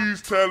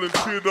she's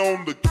talented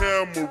on the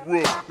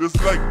camera. It's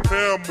like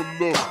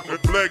Pamela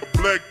and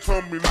Black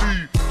Tommy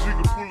Lee. She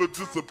can pull a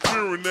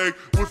disappearing act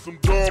with some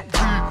Don P.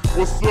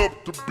 What's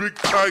up, the big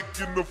tyke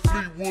in the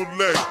Fleetwood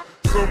lack?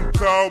 Some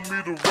call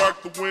me the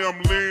rock the way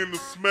I'm laying the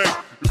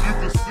smack. If you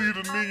can see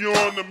the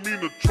neon, I mean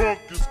the trunk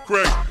is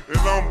cracked. And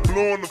I'm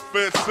blowing the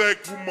fat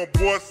sack with my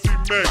boy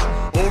C-Mac.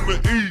 On the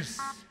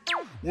east,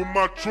 with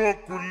my trunk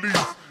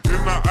release.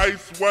 In the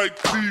ice white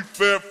tee,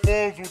 fat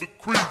farms with a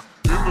crease.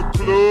 In the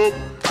club,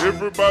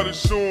 everybody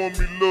showing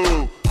me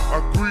love. I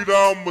greet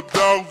all my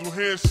dogs with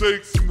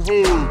handshakes and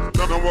hugs.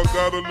 Now I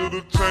got a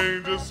little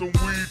change and some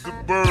weed to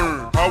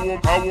burn. I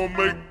won't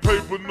make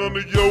paper, none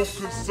of your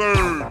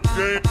concern.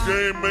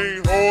 Game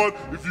ain't hard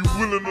if you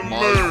willing to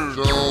learn.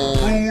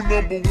 Rule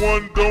number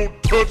 1,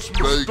 don't touch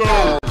my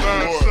stone.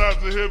 9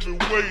 shots of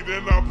heavyweight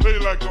and I play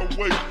like I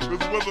wait.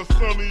 Cause whether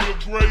sunny or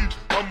gray,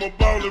 I'm a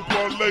ballin'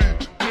 parlay.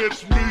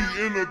 Catch me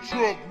in a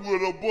truck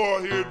with a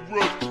bar head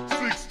rush.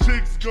 6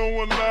 chicks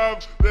going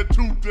live, that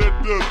toot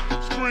that dust.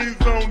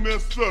 Screens on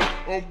that suck,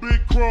 on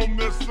big chrome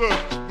that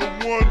suck. The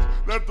ones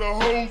that the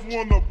hoes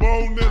wanna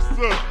bone that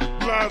suck.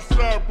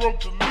 Blyndcyde broke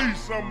the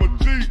leash, I'm a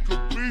G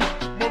complete.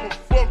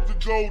 Motherfuck the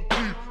gold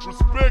teeth,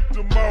 respect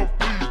the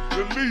mouthpiece.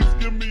 At least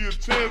give me a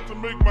chance to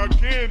make my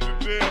candy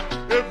dance.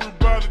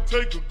 Everybody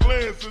take a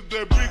glance at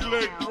that big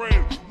leg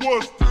brand.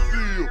 What's the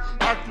deal?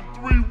 I can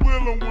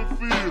 3-wheel on with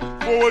field.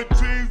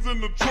 418's in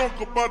the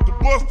trunk about to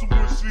bust the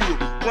windshield.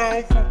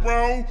 Round for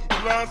round,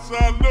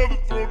 Blyndcyde love to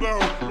throw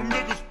down. Them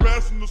niggas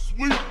passing the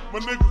sweep, my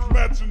niggas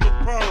matching the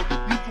pound.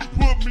 You can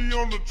put me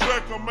on the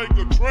track, I'll make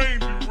a train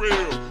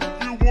derail.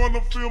 If you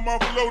wanna feel my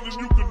flow, then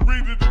you can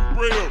read it in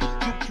braille.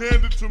 You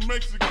candid to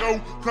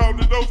Mexico,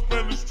 called it old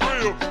Spanish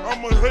Trail.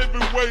 I'm a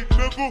heavyweight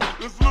nigga,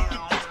 let's look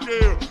at the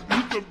scale.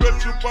 You can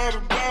bet your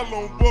bottom dollar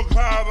on buck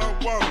hide I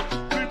wallet.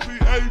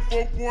 GPA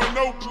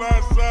 4.0,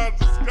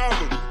 Blyndcyde's a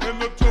scholar, and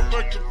the tough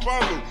act to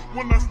follow.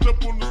 When I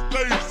step on the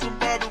stage,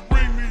 somebody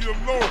ring me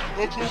alone,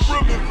 or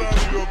gorillas out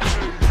of your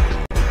cage.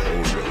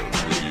 Hold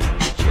up,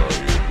 get y'all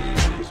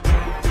here, this.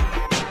 Hold up.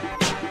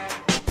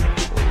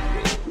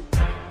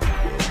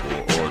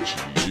 Boy,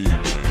 Archie Lee,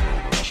 man,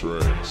 on the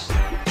tracks.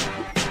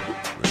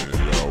 Man,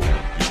 y'all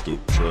wanna get them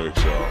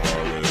tracks, y'all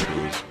holler at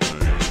us,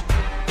 man.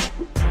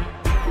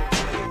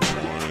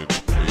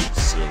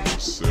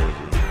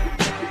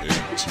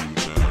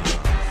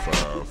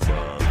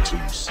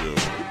 1-877-829-5527.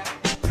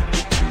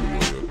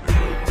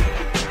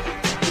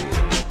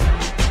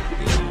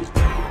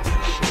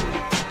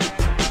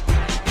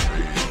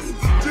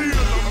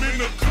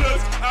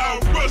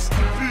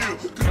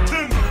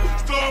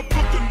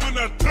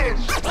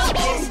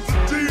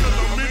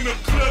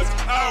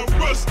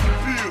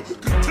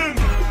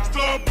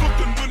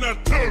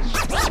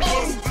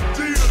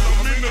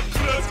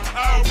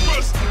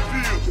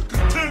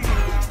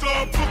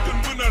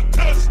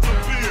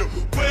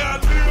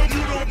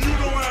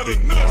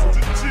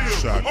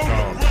 shot on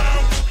call. the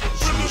ground,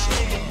 fellas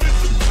on the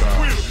mission to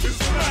quit.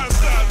 It's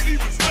Northside,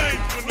 even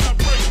change when I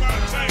break my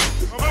chain.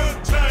 I'm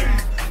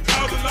unchained,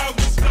 calling out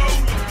the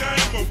stolen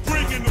game. I'm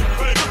bringing the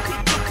pain,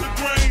 the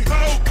grain,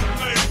 Hoggin Da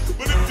Lane.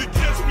 But if you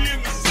catch me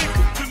in the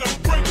secret, then I'm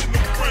breaking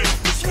the frame.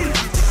 Sweeping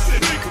the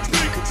city,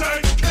 big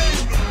time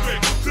came to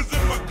wreck. Cause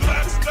if my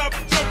glass stop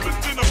jumping,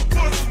 then I'm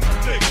busting the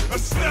deck. I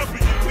snap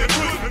it and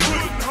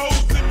putting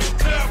holes in the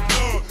tap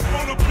yard.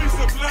 On a piece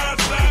of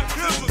Blyndcyde,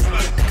 killers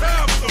like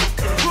Kappa.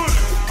 Put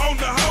it on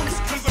the house,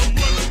 cause I'm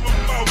running my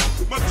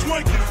mouth. My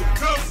Twinkies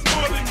cost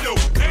more than yo,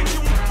 and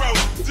you was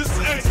broke. Just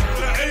ask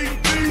the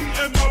AD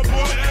and my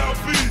boy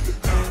LB.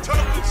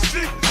 Talking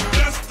shit,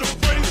 that's the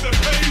phrase that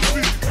pays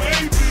me.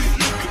 Baby,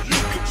 you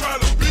can try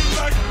to be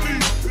like me.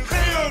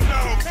 Hell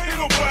no, ain't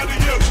nobody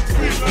else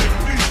be like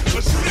me.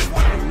 But shit,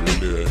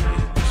 Really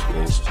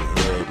supposed to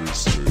have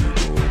this, you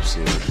know what I'm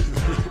saying?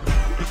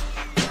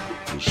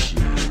 But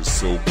shit,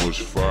 so much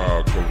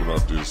fire coming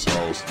out this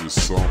house this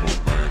summer,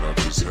 man. I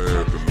just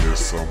had to let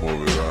some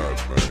of it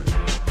out, man.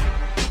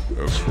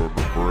 That's from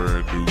the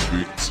brand new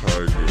Big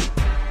Tiger,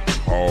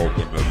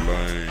 Hoggin Da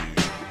Lane,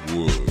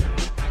 Wood.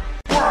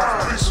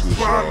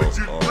 finally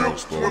get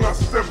ripped when I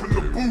step in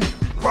the booth.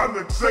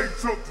 Partner J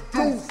took the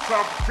deuce,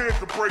 time for kids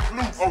to break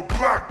loose. Oh,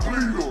 block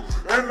Bleeda,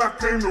 and I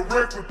came to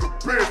wreck with the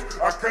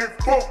best. I can't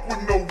fuck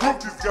with no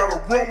rookies,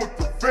 gotta run with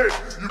the vet.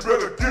 You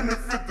better give me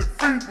 50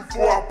 feet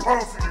before I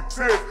pounce your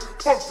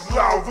test. Fuck the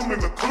laws, I'm in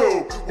the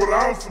club with an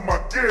ounce of my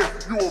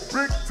guest. You a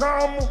big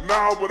timer?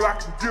 Nah, but I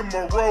can get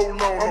my roll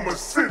on. I'm a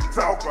shit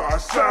talker, I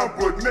shine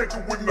but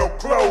naked with no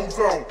clothes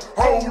on.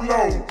 Hold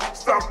on,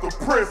 stop the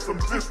press,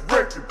 I'm just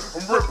wrecking,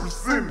 I'm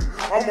representing.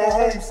 I'm a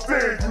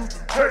homestead,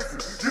 Houston,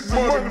 Texas. Get the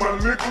money, my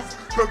niggas,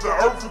 cause the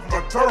earth is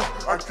my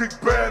turf. I kick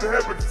bad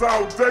habits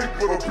all day,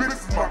 but a bitch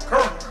is my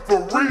curse. For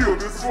real,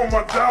 this is where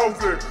my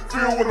dogs at.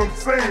 Feel what I'm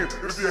saying?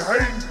 If you're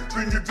hating,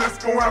 then you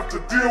just gon' have to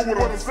deal with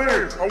what I'm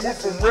saying. I went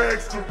from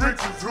rags to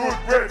riches, hood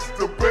rats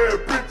to bad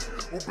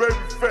bitches. With baby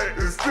fat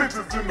and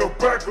stitches in the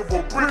back of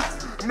a britch.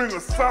 I'm in a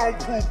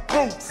soundproof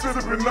booth,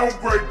 sippin' on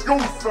Grey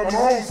Goose. I'm a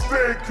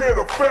homestead cat,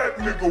 a fat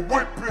nigga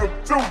with pimp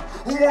juice.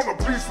 Who want a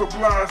piece of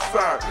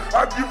Blyndcyde?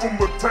 I give them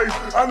a taste.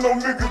 I know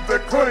niggas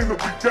that claim to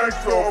be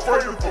gangsta,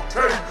 afraid of a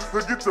case.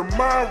 To get your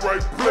mind right,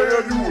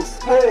 player, you a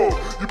scroll.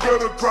 You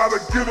better try to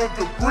get a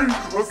degree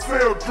or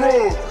sell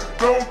drugs.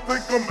 Don't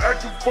think I'm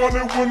acting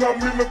funny when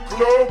I'm in the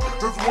club.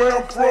 Cause where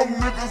I'm from,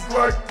 niggas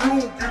like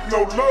you get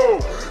no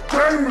love.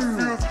 Damn, it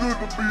feels good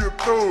to be a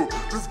thug.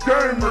 This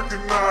game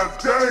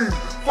recognized game.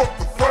 Fuck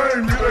the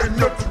fame, it ain't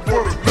nothing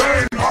but a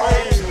name.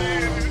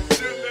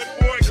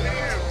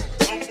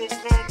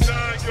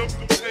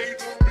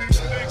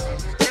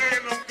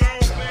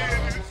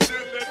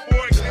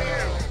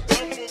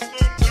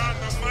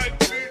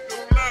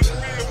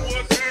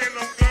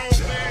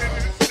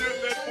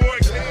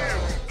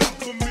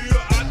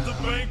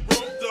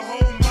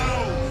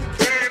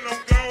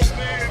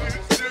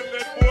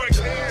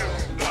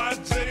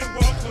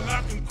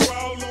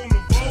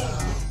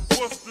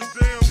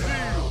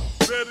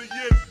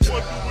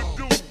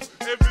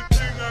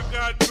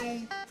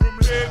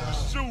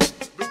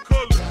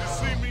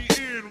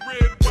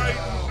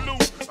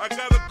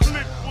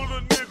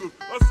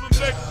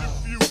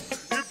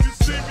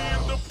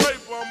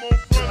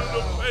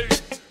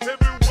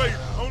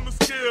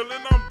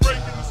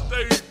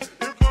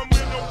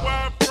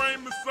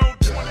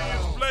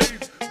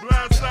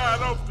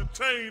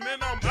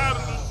 And I'm out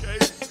of the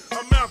cage.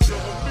 I'm after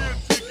a meal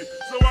ticket,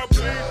 so I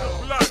bleed the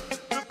block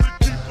just to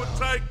keep a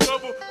tight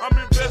cover. I'm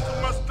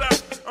investing my stock,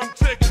 I'm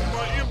checking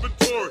my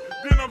inventory,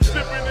 then I'm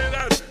shipping it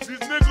out.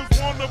 These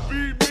niggas wanna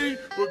be me,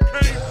 but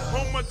can't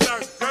hold my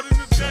dock. Got in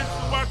this game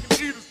so I can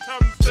eat, it's time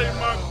to save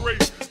my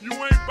grace. You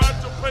ain't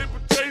about your paper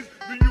chase,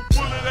 then you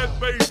full of that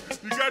base.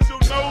 You got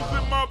your nose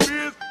in my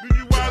biz, then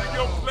you out of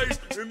your place.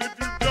 And if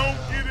you don't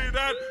get it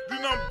out,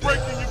 then I'm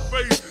breaking your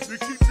face. You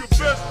keep your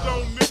vest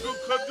on, nigga,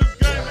 cause this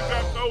game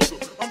got colder.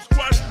 I'm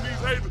squashing these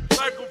haters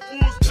like a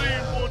full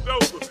steam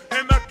bulldozer.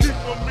 And I keep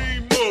a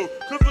mean mug,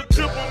 cause a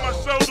chip on my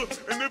shoulder.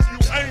 And if you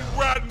ain't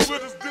riding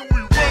with us, then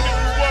we running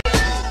you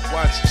over.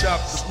 Watch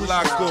chop the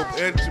block up,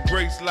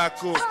 anti-brakes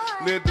lock up.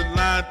 Led the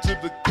line to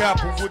the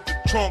Kappa with the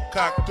trunk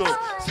cocked up.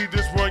 See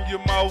this run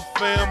your mouth,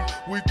 fam?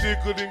 We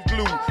thicker than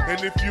glue.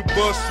 And if you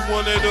bust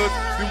one at us,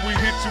 then we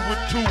hit you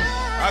with two.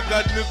 I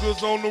got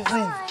niggas on the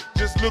roof,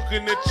 just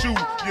looking at you.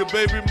 Your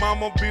baby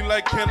mama be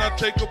like, can I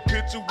take a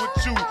picture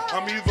with you?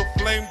 I'm either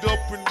flamed up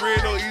in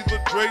red or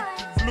either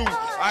draped in blue.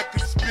 I can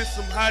spit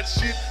some hot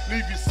shit,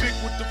 leave you sick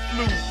with the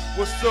flu.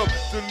 What's up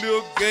to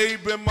Lil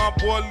Gabe and my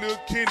boy Lil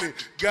Kenny?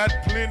 Got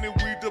plenty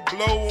weed to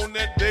blow on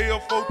that day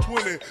of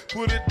 420.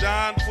 Put it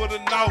down for the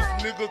Nawf,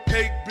 nigga,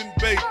 cake been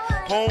baked.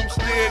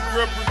 Homestead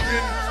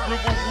representing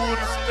Riverwood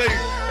Estate.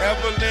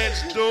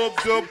 Avalanche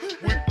dubbed up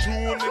with 2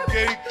 on the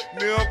gate.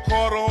 Neil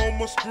Carter on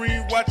my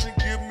screen watching,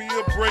 give me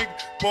a break.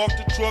 Parked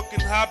the truck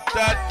and hopped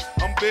out,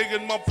 I'm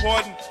begging my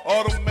pardon.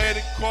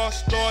 Automatic car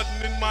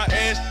starting in my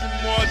Aston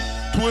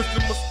Martin.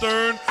 twisting my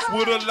stern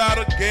with a lot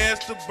of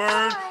gas to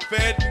burn.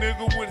 Fat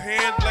nigga with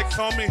hands like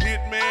Tommy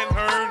Hitman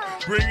Hearn.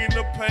 Bringing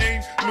the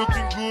pain,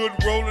 looking good,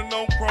 rolling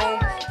on chrome.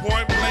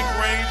 Point blank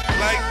range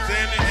like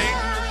Danny ain't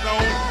in the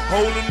zone.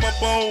 Holding my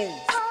bones,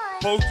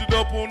 posted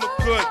up on the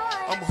cut.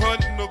 I'm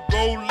hunting a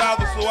gold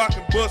lather so I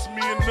can bust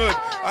me a nut.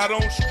 I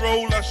don't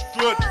stroll, I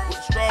strut with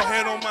a straw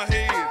hat on my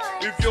head.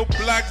 If your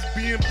block's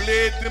being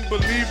bled, then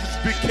believe it's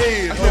big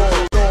head.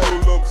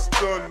 Pull up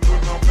stun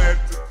when I'm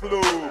at the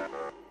club.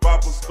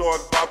 Papa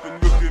start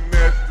bopping, looking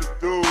at the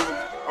doors.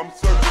 I'm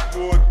searching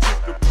for a chick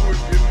to put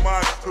in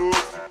my tub.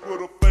 She put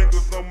her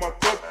fingers on my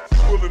cup, she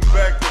pulling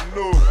back a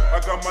nub.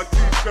 I got my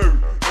t-shirt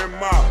and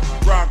my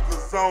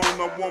rockers on.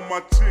 I want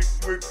my chick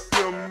with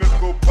them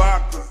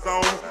knickerbockers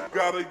on.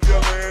 Got a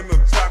yellow and a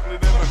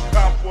chocolate and a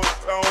copper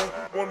tone.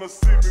 Wanna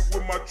see me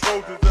with my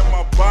Trojans and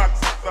my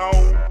boxes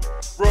on.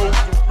 Road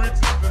to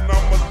riches and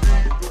I'ma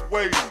lead the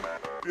way.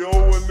 You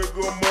owe a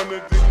nigga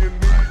money, then you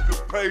need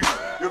to pay.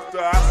 If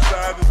the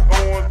outside is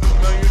orange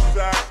and the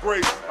inside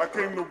gray, I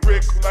came to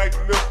wreck like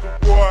Left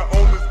the Roy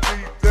on this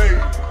D-Day.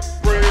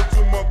 Praying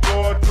to my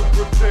God to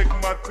protect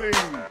my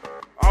team.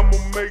 I'ma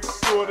make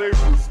sure they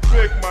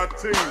respect my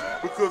team.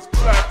 Because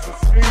plots and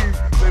schemes,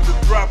 they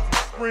just drop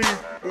some screams.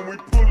 When we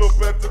pull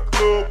up at the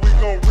club, we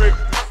gon' wreck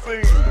the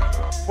scene.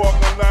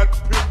 Parking lot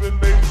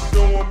pimpin', ladies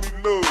showing me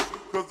love.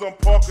 Cause I'm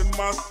parking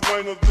my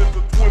swangers at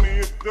the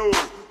 20th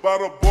dub. By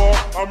the bar,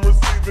 I'm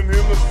receiving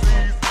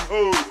Hennessy's and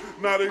hugs.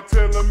 Now they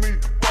telling me,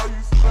 why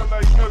you smell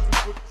like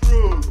nothing but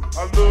drugs?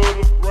 I love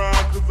the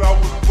grind cause I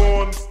was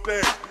born to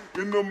stack.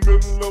 In the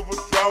middle of a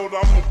drought,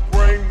 I'ma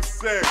bring the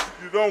sack.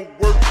 You don't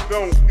work, you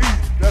don't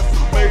eat. That's a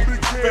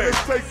major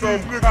fact. Take some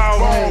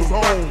cows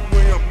home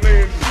when I'm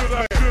laying.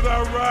 Should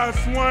I ride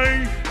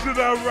swing? Should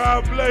I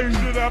ride blaze?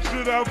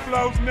 Should I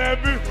flouse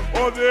navy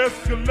or the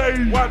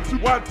Escalade?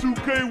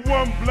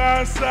 Y2K1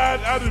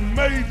 Blyndcyde, I done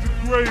made the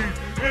grade.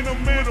 And I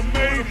made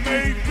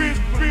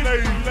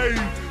bitch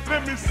laid.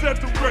 Let me set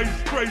the race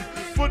straight.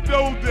 For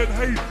those that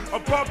hate, I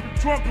pop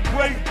the trunk and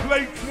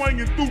plate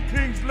swinging through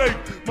Kings Lake.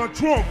 My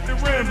trunk, it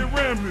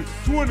rambling,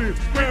 20,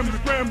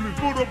 scrambling.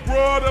 Put a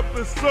broad up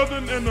at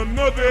Southern and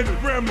another at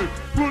Grambling.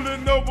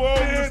 Pulling over all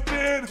the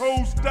dead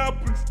hoes, stop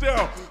and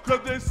stare. Cause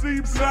they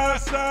see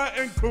Blyndcyde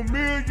and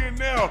Chameleon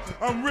now.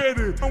 I'm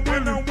ready, I'm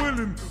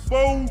willing,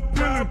 bold,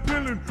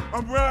 pillin'.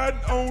 I'm riding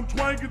on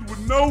twankers with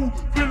no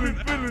feeling.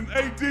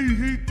 AD,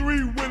 he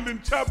 3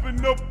 willing,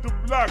 chopping up the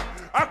block.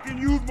 I can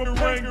use my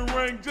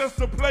ring just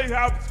to play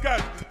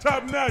hopscotch.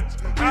 Top notch,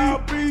 I'll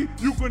be,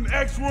 you can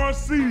X Ron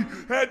C.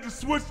 Had to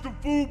switch to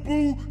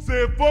FUBU,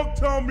 said fuck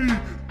Tommy.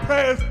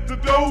 Pass the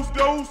dose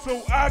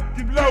so I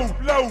can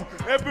load.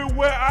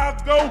 Everywhere I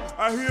go,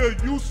 I hear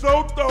you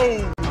so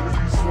throw.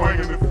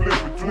 Swangin' and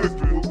flippin',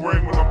 twistin' with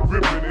brain when I'm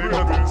grippin'. Ain't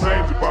nothing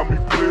changed about me,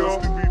 players.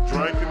 To be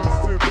drinking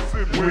and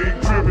sippin'. We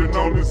ain't trippin'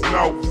 on this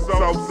Nawf.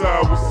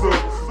 Southside, what's up?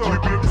 We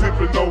been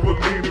tippin' over,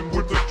 leanin'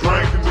 with the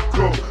drink in the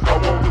cup. I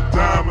want the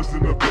diamonds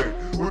in the back,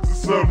 with the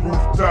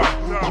sunroof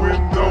top.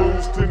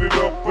 Windows tinted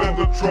up and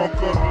the trunk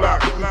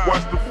unlocked.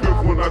 Watch the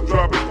fifth when I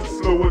drop it, to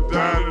slow it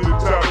down and then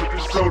chop it.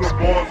 And show the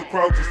bars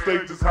across the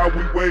stage just how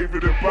we wave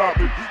it and pop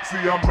it. See,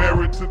 I'm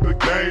married to the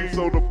game,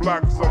 so the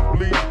blocks I'm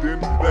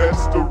bleeding.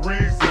 That's the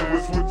reason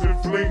we're switching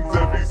flings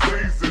every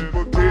season.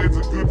 But kids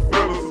are good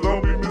fellas,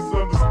 don't be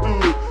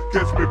misunderstood.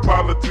 Catch me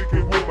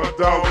politicking with my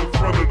dog in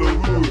front of the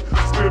hood.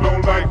 Still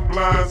don't like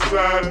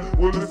Blyndcyde,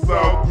 well it's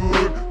all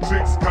good.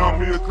 Chicks call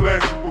me a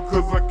classic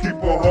because I keep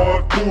a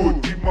hard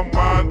good. Keep my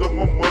mind on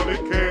my money,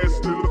 cash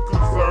still a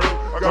concern.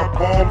 I got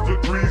palms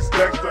to grease,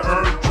 stacks to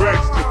earn,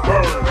 tracks to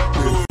burn.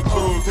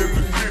 Thugs in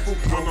the kitchen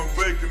when I'm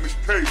baking the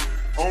cake.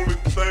 Only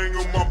thing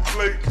on my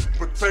plate,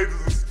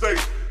 potatoes and steak.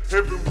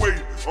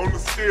 Heavyweight on the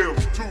scale,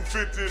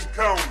 250 and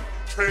counting.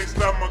 Can't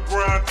stop my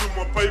grind till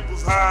my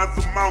paper's high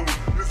as a mountain.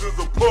 This is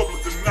a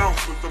public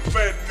announcement. The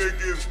fat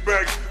nigga is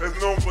back, as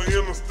known for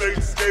interstate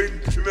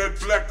skating. And that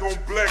black on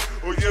black,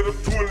 or yeah, the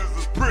 20s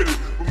is pretty.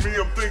 For me,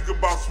 I'm thinking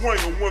about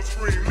swinging one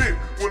screen lit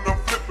when I'm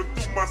flipping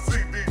through my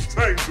CD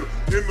changer.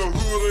 In the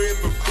hood or in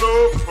the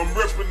club, I'm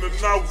repping the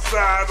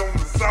Northside on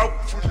the south.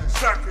 We be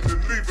shocking and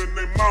leaving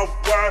their mouth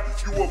wide.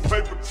 You a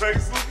paper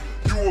chaser,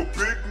 you a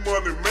big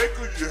money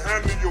maker, you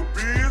handle your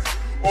biz.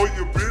 Or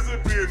you busy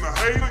being a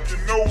hater, you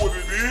know what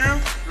it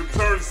is. You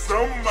turn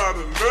something out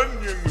of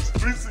nothing, you in the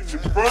streets and you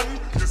frontin'.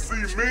 You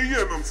see me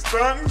and I'm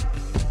stuntin'.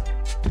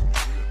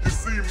 You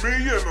see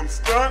me and I'm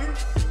stuntin'.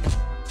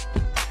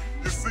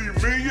 You see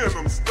me and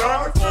I'm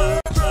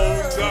stuntin'.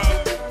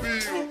 $1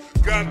 bill,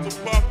 got to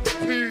pop the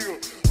pill.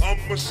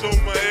 I'ma show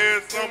my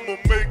ass, I'ma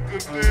make a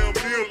damn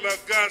meal. I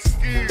got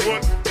skills.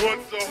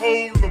 What's a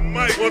hold the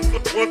mic? What's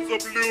up,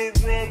 Lil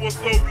Ron? What's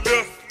up,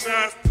 less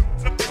nice?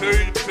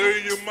 Tell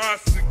you my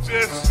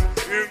suggestion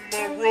in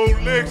my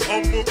Rolex.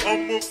 I'ma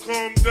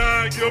come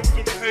down, yup,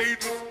 them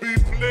haters be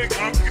flex. I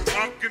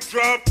can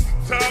drop the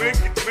top,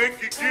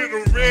 make it get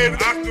a red.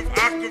 I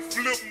can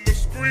flip my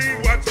screen,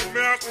 watch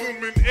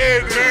Malcolm and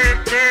Eddie.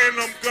 Man,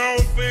 I'm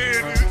Goin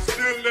Fed, it's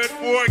still that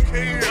boy K.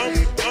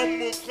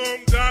 I'ma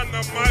come down, I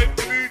might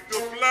bleed the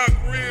block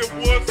red.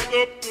 What's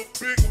up, the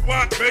big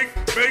why make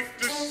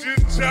the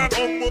shit chop.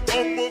 I'ma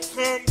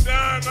come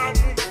down, I'm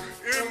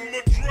in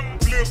my drop.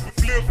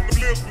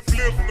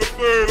 Flip the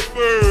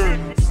bird.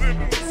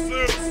 Sippin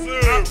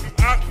Syrup.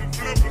 I can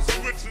flip a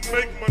switch and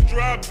make my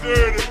drop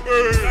dirty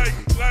bird.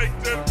 Like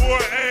that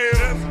boy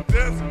ass,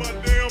 that's my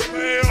damn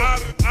pal.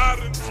 I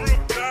done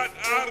tripped out,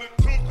 I done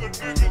took a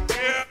nigga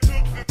down.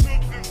 Took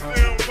this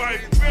damn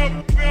fight.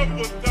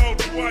 Never thought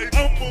twice.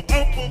 I'ma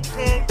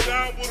come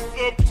down, what's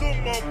up to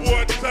my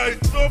boy tight.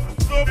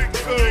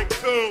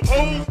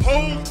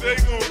 Hoes, they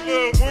gon'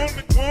 love.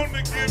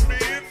 Wanna get me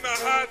in the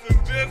house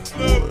and just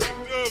love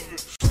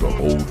it. The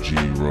OG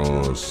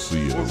Ron C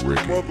and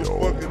Ricky,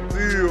 motherfucking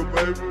deal,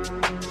 baby.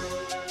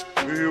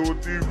 We here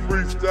with these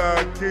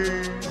freestyle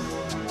kings.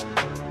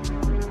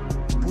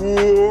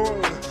 Boy,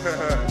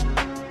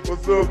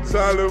 what's up,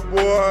 Tyler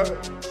boy?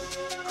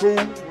 Cool,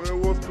 man,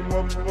 what's the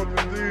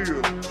motherfucking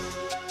deal?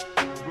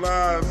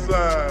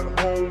 Blyndcyde,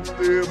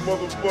 homestead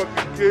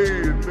motherfucking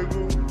kid,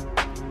 nigga.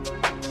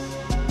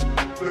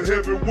 The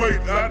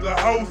heavyweight out the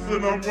house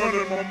and I'm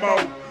running my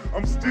mouth.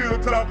 I'm still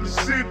talking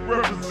shit,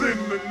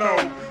 representing the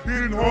Nawf.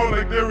 Hitting hard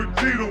like Derek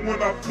Jeter when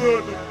I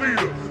flood the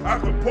feeder. I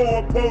can pour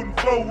a potent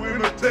flow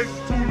in a Texas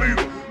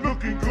 2-liter.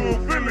 Looking good,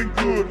 feeling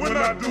good when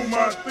I do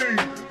my thing.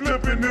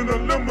 Flipping in a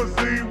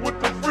limousine with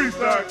the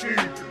freestyle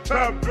king.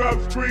 Top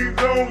drop screens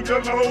on,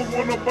 yellow hoes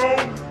wanna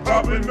bone.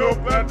 Popping up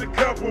at the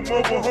Kappa,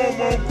 mobile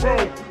home on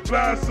chrome.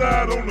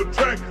 Blyndcyde on the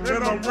track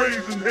and I'm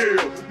raising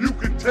hell. You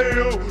can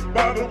tell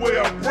by the way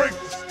I break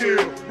the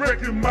scale.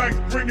 Wrecking mics,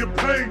 bringing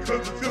pain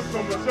cause it's just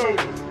on my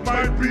shoulder.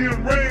 Might be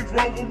in Range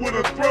Rover with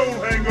a throat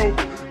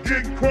hangover.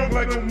 Getting crunk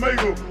like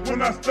Omega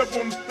when I step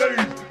on the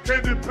stage.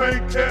 Candy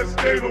paint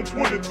cascade on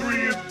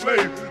 23-inch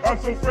blades. I'm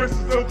so fresh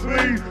and so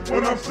clean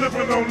when I'm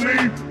sipping on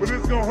lean. But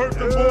it's gonna hurt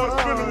the boys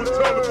spinning with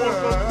Taylor boys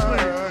on the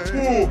screen.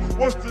 Fool,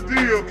 what's the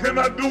deal? Can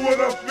I do what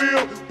I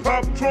feel?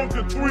 Pop trunk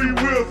and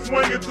 3-wheel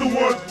swinging through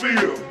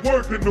Huntsville.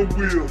 Working the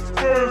wheel,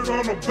 spurs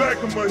on the back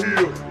of my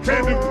heel.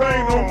 Candy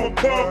paint on my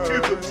palm,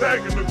 kids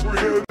attacking the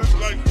grill.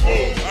 Like, I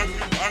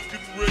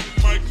can wreck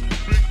mics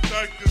with big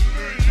tactics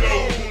in yo.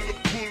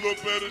 Pull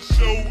up at a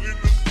show in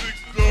the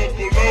 600.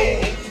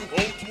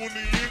 On 20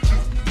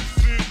 inches,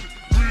 sitting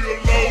real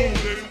low.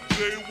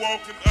 They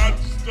walking out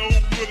the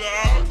stove with an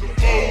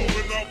alcohol.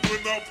 When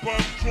I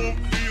pop trunk,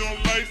 neon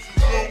lights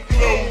is gon'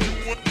 glow.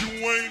 You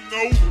ain't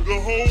know the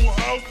whole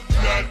house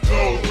got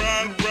dough.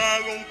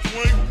 Ride on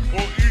Twink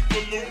or eat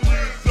the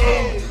Lorenzo.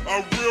 I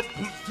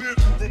represent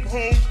from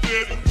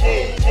Homestead and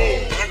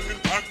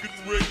I can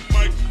wreck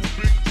mics with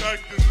big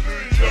tactics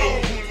in yo.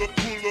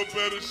 Pull up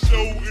at a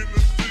show in the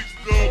 600.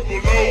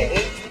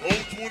 On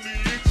 20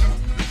 inches,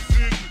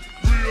 sitting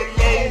real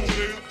low.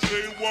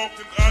 They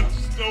walking out the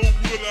stove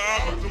with an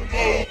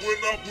alcohol.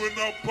 When I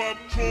pop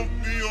trunk,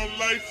 neon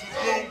lights is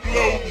gon'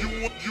 glow.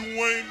 You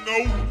ain't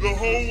know the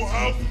whole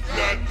house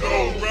got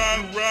dough.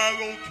 Ride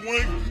on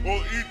Twink or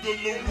eat the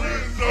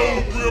Lorenzo.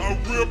 I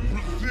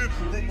represent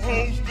from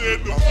Homestead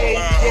to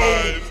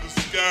High in the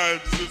sky,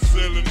 just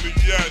selling the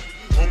yacht.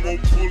 I'm gon'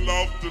 pull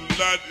off the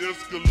lot,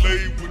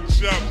 Escalade with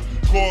chops.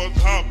 Cars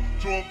hop,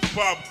 trunks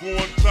pop,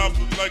 going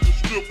topless like a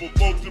stripper.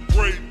 Both the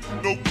braid,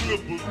 no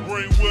clippers,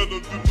 brain wetter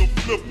than the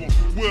flipper.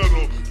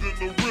 Wetter than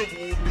the river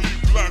will be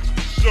blocks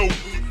for show.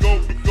 Go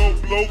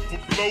blow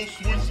for blow,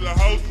 switch the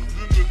houses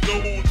in the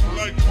door. It's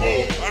like,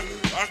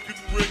 I can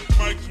wreck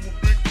mics with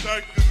big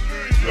tactics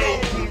in yo.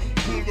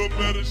 Pull up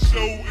at a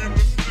show in the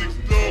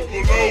 600.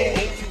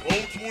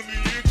 On 20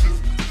 inches,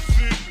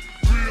 sitting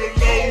real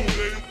low.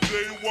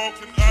 They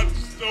walking out the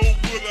stove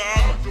with an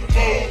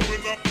alcohol.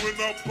 When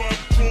I pop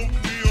trunk,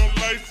 neon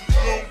lights is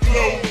gon'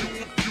 glow.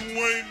 You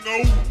ain't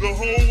know the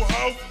whole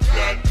house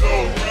got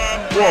dough.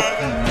 Ride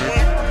on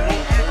Twink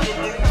or eat the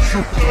Lorenzo.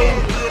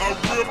 I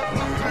represent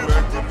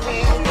the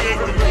Homestead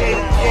and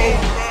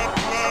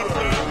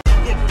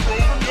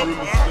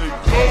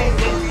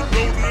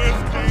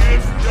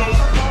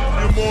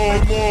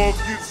More,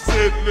 get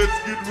set, let's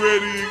get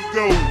ready and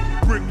go.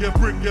 Brick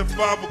at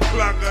 5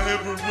 o'clock, I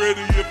have it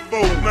ready at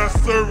 4. Now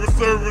serve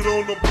it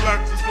on the block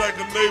just like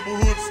a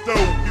neighborhood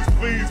stove.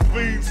 These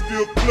fiends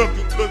still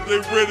clucking cause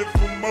they ready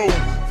for more.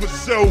 For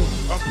show,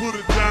 I put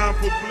it down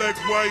for black,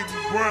 white,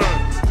 and brown.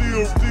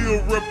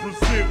 Still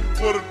represent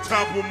for the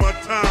top of my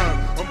time.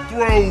 I'm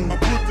thrown, I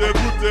put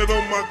that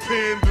on my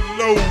candy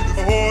load. It's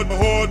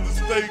hard to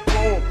stay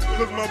calm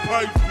cause my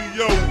pipes be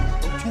yo.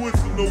 I'm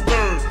twisting the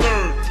words,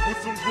 with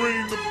some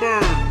green to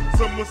burn.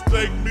 Some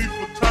mistake me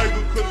for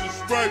title cause the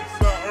stripes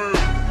I earned.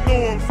 Know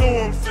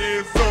I'm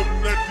saying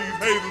something that these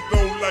haters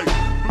don't like.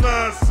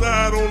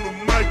 Blyndcyde on the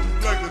mic is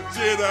like a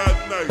Jedi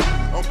Knight.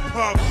 I'm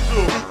popped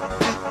up,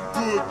 looking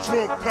good,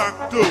 trunk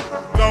cocked up.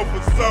 North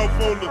and south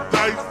on the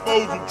dice,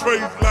 foes and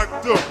trays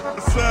locked up.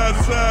 The side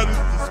is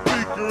the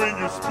speaker and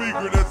your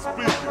speaker that's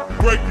speaking.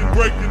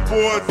 Breaking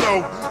boys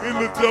off, in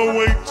the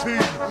dough ain't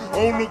cheap.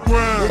 On the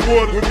grind,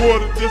 with more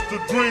than just a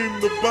dream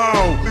to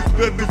bow.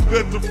 Let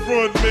the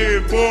front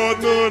man, boy,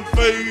 none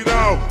fade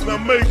out. Now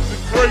make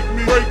it break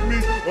me,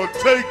 or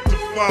take the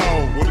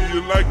foul. What do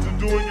you like to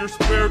do in your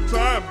spare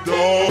time,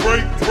 dog?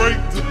 Break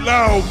the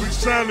loud, we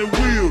shining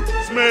wheels,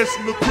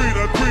 smashing the creed.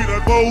 I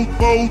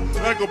both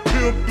like a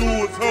pimp do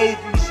his hoes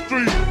in the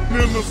street.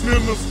 Nigga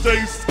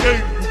stay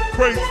skating with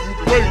crates,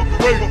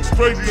 wait,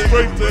 straight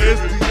to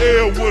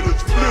SDL with a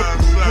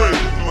flippin'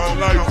 straight. My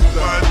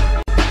lifestyle.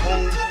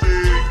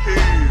 Homestead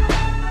kid,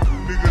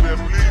 nigga that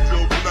bleed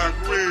your black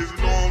reds, you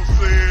know what I'm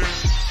saying?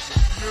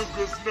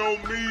 Niggas know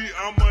me,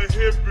 I'm a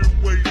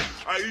heavyweight.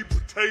 I eat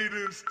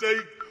potato and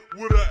steak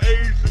with an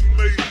Asian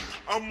mate.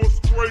 I'm a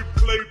straight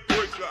play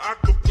breaker, I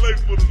can play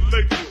for the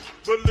Lakers.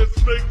 But let's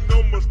make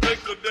no mistake,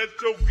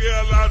 that's your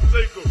girl, I'll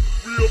take her.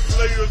 Real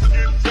players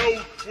get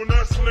told when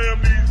I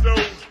slam these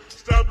doors.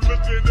 Stop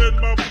looking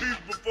at my feet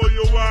before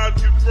your eyes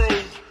get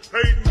froze.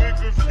 Hate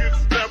niggas get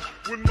snapped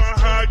when my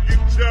high get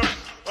chapped.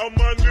 All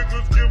my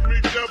niggas give me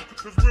depth,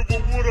 cause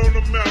Riverwood on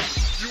the map.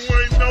 You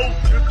ain't know,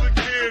 it's a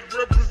kid,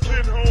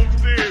 represent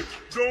Homestead.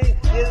 Don't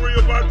worry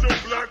about your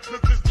block, cause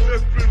it's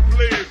just been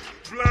bled.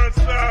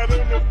 Blyndcyde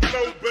on the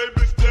floor,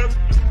 baby, that's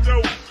the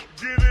dope.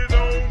 Get it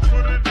on,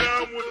 put it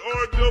down with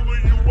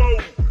RWO.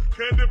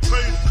 Candy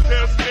paste,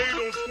 cascade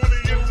on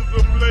 20 inches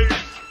of blade.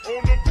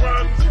 On the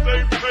grind and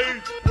stay paid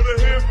with a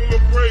handful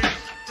of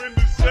braids.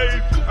 Fendi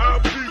shade, I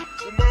beat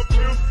with my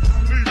pistol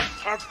sleep.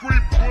 I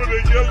creep with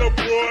a yellow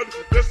broad,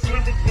 that's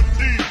living for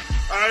teeth.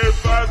 I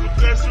advise if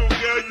that's your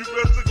gal, you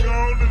better go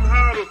on and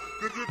hide her.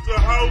 Cause it's a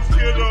house,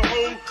 get a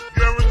hoe,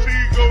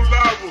 guaranteed go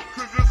live.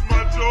 Cause it's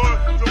my joy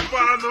to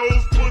find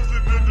hoes, pussy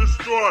to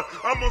destroy.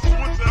 I'ma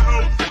switch a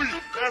house sweet,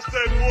 that's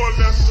that more,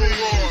 that's so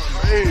hard.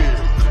 Man,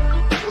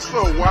 what's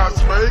up, Watts,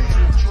 man?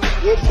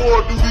 What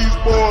more do these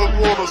boys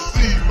wanna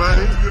see, man?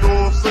 You know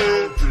what I'm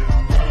saying?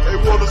 They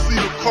wanna see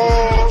the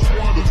cars,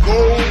 the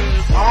gold,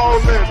 all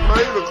that,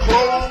 man, the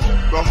clothes,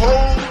 the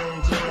hoes.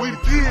 We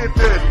did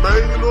that,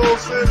 man, you know what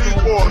I'm saying? These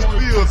boys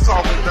still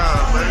talking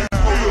down, man.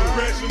 Still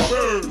crashing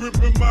bird,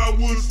 ripping my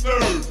wood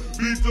stirred.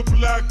 Beat the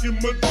block in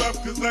my drop,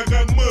 cause I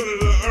got money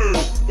to earn.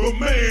 But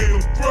man,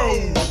 I'm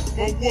froze,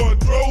 my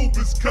wardrobe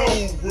is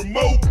cold.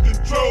 Remote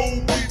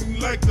control, beating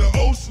like the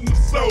ocean of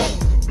soul.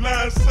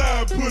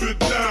 Blyndcyde, put it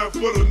down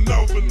for the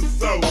North and the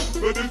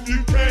South. But if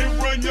you can't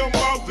run your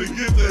mouth, then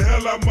get the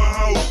hell out my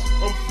house.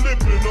 I'm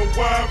flipping a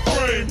wide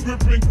frame,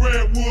 gripping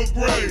Grantwood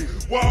grain.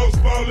 Walls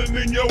falling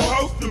in your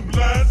house, the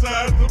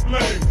Blyndcyde to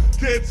blame.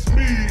 Catch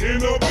me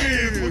in a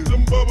bin with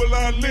them bubble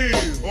eye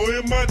lens, or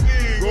in my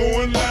den,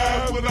 going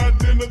live with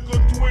identical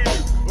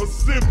twins. Or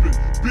sipping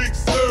big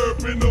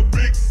syrup in a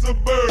big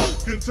suburb.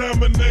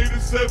 Contaminated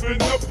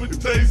 7-Up,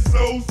 it tastes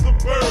so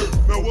superb.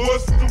 Now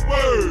what's the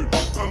word?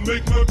 I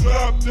make my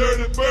drop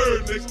dirty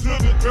bird next to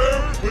the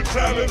curb with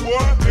Talent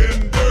Boy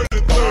and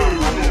Dirty Third.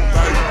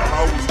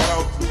 I was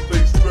out to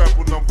stay strapped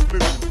when I'm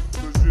flipping.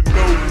 Cause you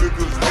know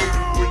niggas hate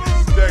it when you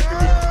stacking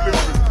and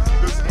flipping.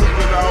 Let's look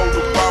at all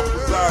the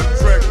boppers I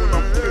attract when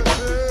I'm flipping.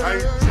 I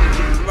ain't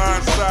tripping,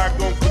 Blyndcyde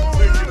gon'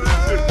 continue to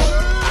flip.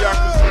 Yeah, I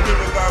can spend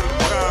a lot of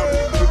time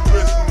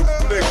progressing the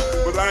flex,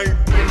 but I ain't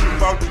thinking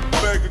about you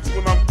faggots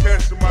when I'm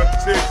cashing my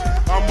checks.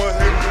 I'm a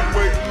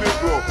heavyweight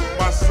nigga,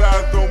 my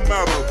size don't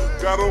matter.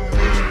 Got a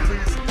mean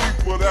piece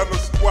people that'll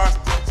squash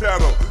the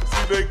chatter.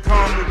 See, they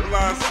call me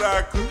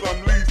Blyndcyde cause I'm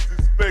least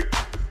expected,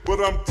 but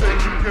I'm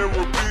taking care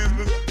of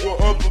business where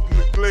others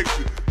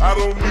neglected. I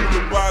don't need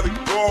a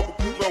bodyguard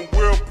because I'm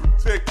well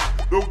protected.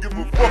 Don't give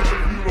a fuck if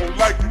you don't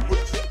like it, but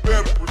you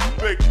better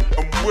respect it.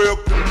 I'm well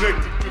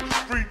connected to the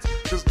streets,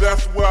 cause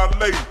that's where I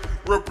lay.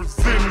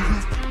 Representing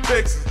Houston,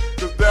 Texas,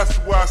 cause that's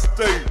where I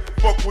stay.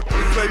 Fuck what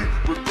you say,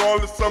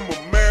 regardless I'm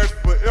a man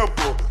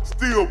forever.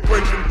 Still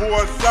breaking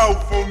boys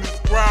off on this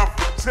grind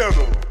for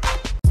cheddar.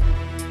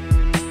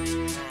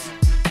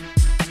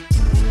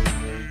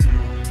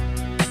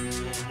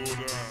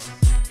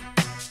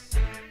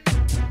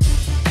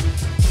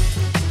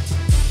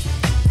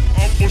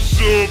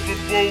 Shove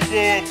and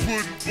Bogart,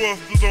 putting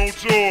busters on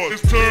charge.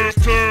 It's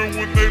turn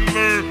when they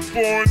learn,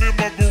 foreign in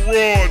my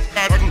garage.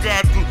 I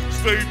got to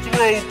stay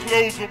throw,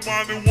 clothes on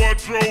my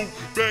wardrobe.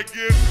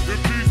 Baguette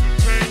and piece of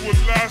chain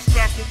with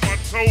livestock on my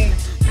toes.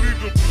 Bleed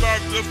the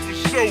block, that's for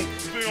show.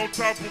 Stay on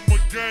top of my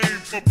game.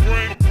 My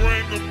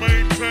brain to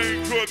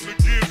maintain, cutting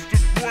against the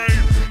grain.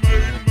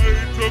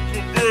 Made the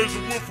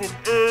conversion, went from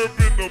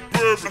urban to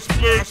bourbon.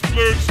 I splurge,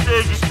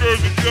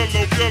 excursion,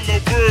 yellow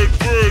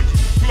bird,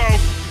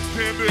 flouse.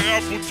 Candy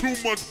apple, too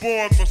much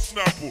bar in my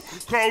snapple.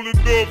 Calling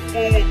up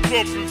for a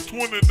cup is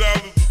 $20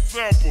 a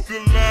sample.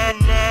 Good line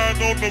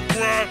on the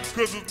grind,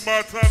 cause it's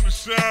my time to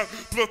shine.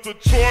 Plus the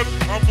chart,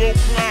 I'm gon'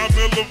 climb,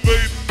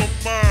 elevating my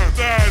mind.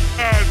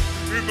 Side,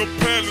 in the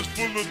palace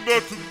full of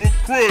nothing but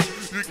crush.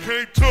 You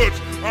can't touch,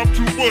 I'm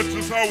too much,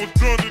 that's how it's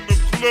done in the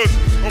clutch.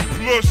 I'm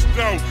flushed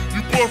out,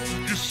 you busters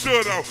get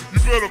shut out. You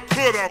better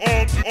cut out,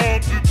 arms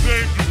and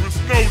dangerous,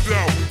 no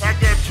doubt. I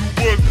got too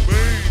much,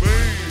 man.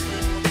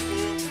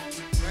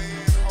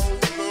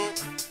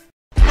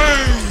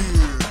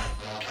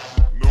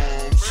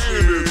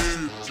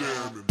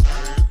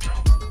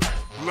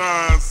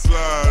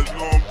 Blyndcyde, you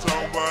know what I'm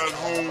talking about,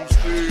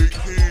 Homestead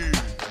King.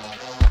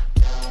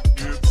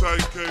 Yeah,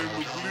 tight came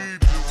to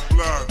bleed this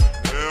block,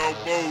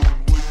 elbows,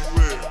 where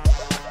you at?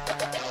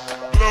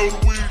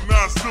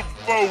 sippin'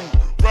 fold.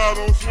 Ride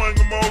on, swing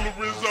 'em on the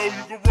Rizzo.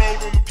 You can roll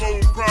on the boat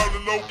and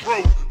probably low pro.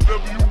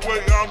 Whatever you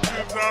weigh, I'm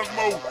 10 times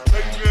more.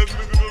 Hatin' ass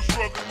nigga done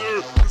struck a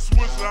nerve. The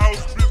Swisher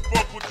house, bitch,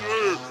 fuck what you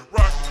heard.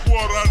 Rock the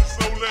quarter, I just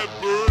sold that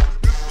bird.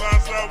 This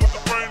Blyndcyde with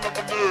the brain of a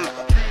nerd.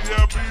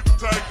 BLB, the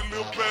tiger,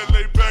 little fat,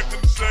 lay back in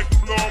the shack and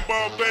blow on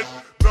ball back.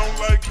 Don't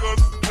like us,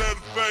 as a matter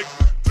of fact.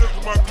 Just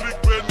my click,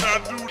 better not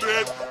do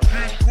that.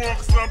 Get drunk,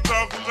 cause I'm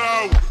talking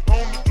loud.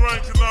 On the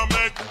drink, and I'm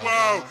acting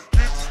wild.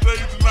 Hit the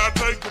stage, and I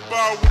take the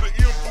bow with an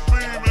M for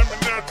beam, and me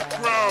at the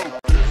crowd.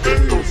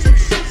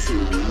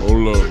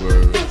 Hold up,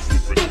 man.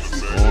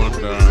 Going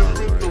down,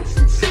 man.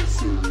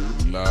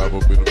 Live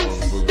up in the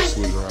motherfucking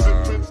Switch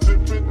High.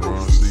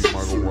 Run, see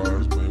Michael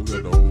Watts, man. We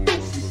got the whole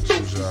motherfucking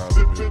Switch High up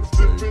in here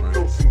today, man.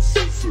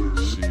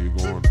 Shit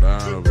going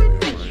down up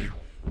in here, man.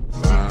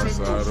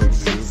 Blyndcyde up in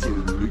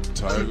here, Big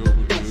Tiger up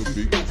in here,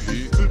 Big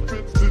Pit.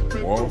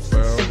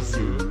 Waterfowl up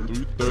in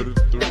here,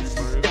 333,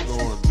 man. It's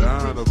going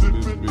down up in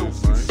this bitch,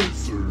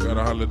 man.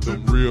 Gotta holler at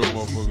them real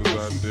motherfuckers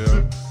out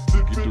there.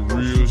 Get the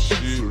real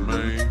shit,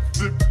 man.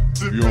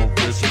 If you on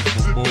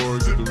Veterans Memorial,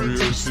 get the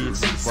real shit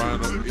from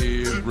Final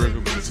Edge,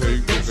 Record and Tape,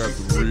 they got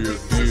the real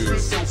deal,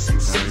 man.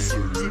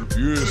 If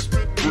you're in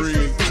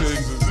Spring,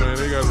 Texas, man,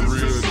 they got the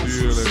real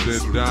deal at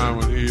that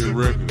Diamond Head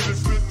Records.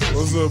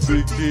 What's up,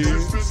 big kid?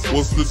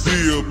 What's the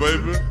deal,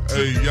 baby?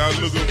 Hey, y'all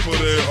looking for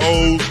that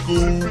old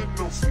school?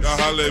 Y'all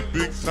holla at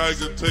Big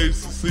Tiger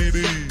Tapes and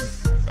CDs.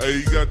 Hey,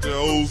 you got that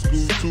old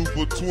school 2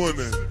 for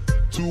 20.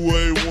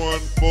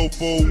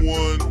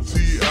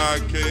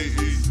 281-441-TIKE.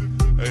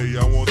 Hey,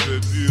 y'all want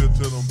that deal?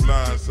 Tell them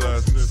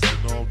Blyndcyde sent you,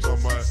 know what I'm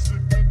talking about?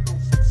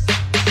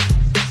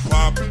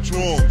 Pop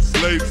Trump,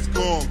 Lady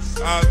Skunk,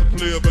 eyes the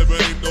player, baby,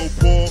 ain't no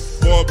porn.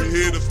 Barbie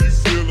head if you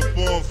feel the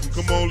funk.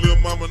 Come on,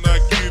 little mama, not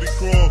kitty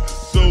crumb.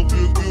 So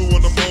good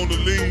when I'm on the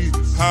lean.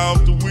 High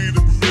off the weed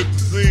and permit the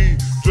scene.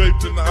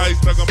 Draped in the ice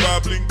like I'm by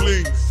bling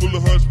bling. Full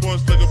of hunch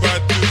punch like I'm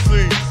about this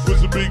scene.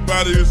 With a big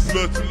body and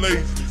sluts and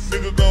lace.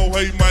 Nigga gon'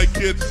 hate, might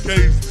catch a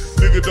case.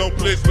 Nigga don't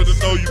flex, but I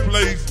know you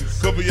place.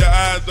 Cover your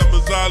eyes, I'm a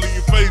all in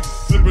your face.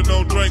 Sippin'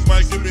 on drink,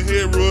 might give me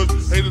head rush.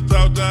 Haters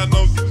talk down,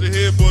 don't get your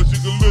head bust. You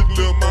can look,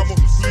 little mama,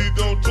 please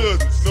don't touch.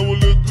 Know it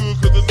look good,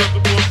 cause there's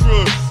nothing but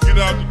crush. Get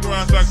out the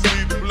grind so I can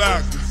lead the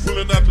block.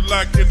 Pulling out the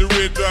lock in the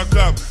red drop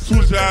top.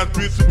 Switch eyes,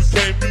 bitch, we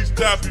can't be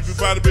stopped.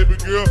 Everybody, baby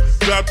girl,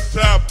 drop the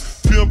top.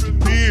 Pimp the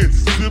pen,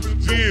 sip the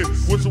gin.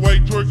 What's the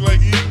white twerk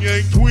like yin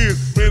yang twins?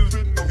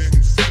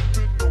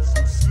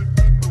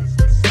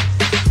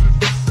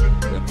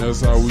 Man,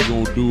 that's how we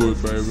gon' do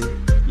it, baby.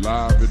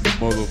 Live in the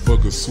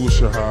motherfucking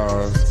Swisher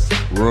House.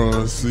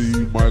 Run,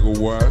 C, Michael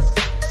Watts.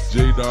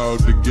 J-Dog,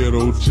 the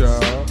Ghetto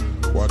Child.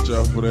 Watch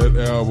out for that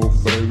album,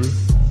 baby.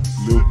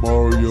 Lil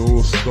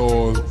Mario,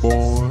 Stars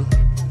Born.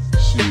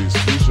 Shit,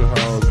 Swisher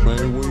House,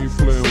 man. We ain't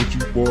playing with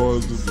you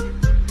boys in the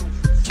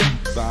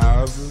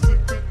 2000s.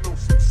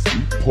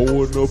 We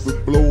pouring up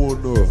and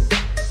blowing up.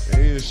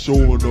 And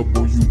showing up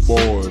on you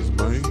boys,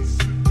 man.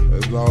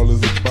 That's all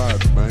it's about,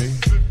 man.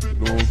 You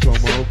know what I'm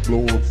talking about?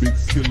 Blowing big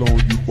kill on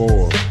you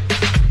boys.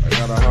 I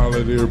gotta holler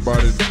at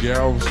everybody in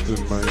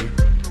Galveston, man.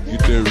 Get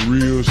that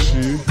real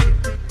shit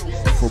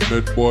from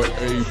that boy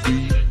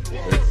AB,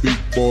 that Big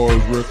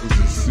Boys Records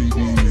and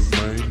CDs,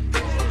 man.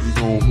 He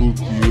gon' hook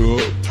you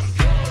up.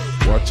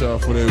 Watch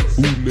out for that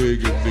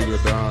bootlegging nigga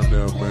down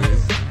there, man.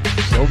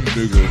 Some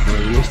nigga,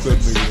 man. What's that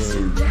nigga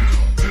name?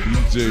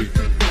 DJ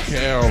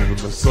Calvin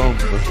or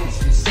something.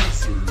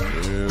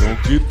 Man,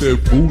 don't get that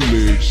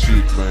bootleg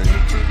shit, man.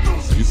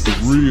 Get the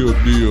real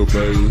deal,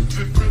 baby.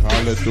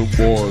 Holla at them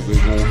boys, they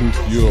gon' hook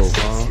you up,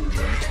 huh?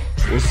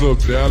 What's up,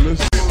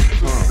 Dallas?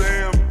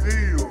 Damn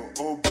deal,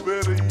 or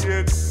better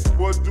yet,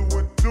 what do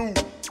it do?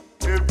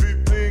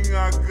 Everything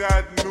I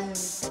got new,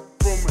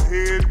 from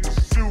head to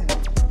shoe.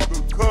 The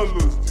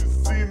colors you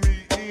see me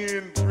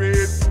in,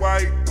 red,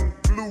 white, and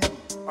blue.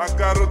 I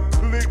got a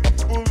clique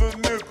full of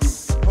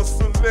niggas, a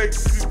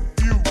selected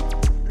few.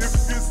 If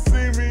you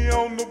see me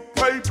on the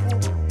paper,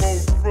 on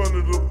front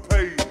of the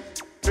page.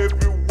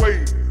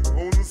 Heavyweight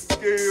on the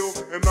scale,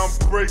 and I'm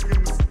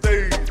breaking the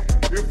stage.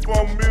 If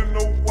I'm in a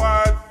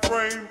wide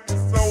frame,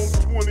 it's on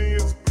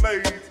 20-inch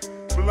blades.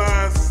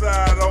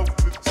 Blyndcyde off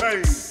the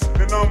chain,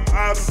 and I'm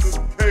out of the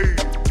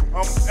cage.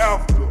 I'm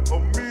after a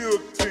meal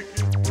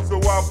ticket, so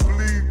I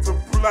bleed to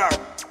block.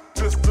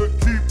 Just to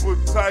keep a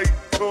tight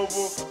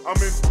cover,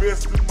 I'm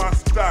investing my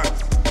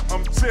stocks.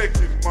 I'm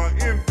checking my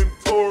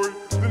inventory,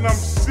 then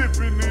I'm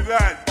shipping it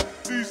out.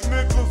 These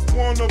niggas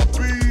wanna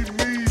be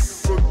me,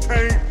 but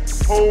can't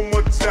hold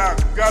my jock.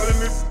 Got in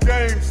this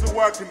game so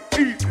I can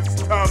eat.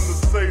 It's time to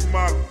say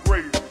my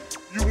grace.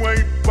 You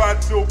ain't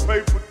bought your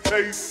paper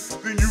chase,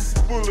 then you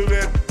full of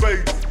that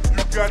bass.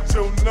 You got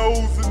your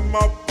nose in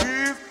my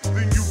biz,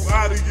 then you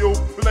out of your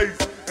place.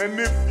 And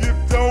if you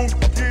don't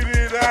get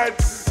it out,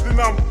 then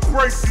I'm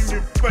breaking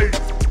your face.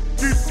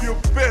 Keep your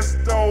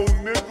vest on,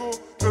 nigga,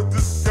 cause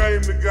this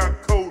game that got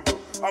colder.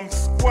 I'm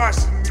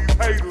squashing these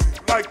haters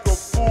like a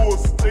full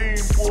steam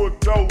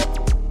bulldozer.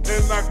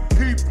 And I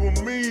keep a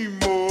mean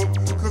mug,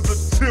 cause a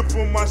chip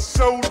on my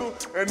shoulder.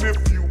 And if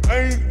you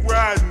ain't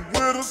riding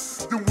with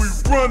us, then we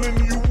running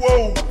you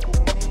over.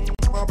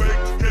 My bake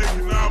the cake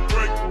and I'll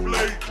break the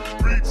blade.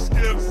 Reach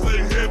scared to say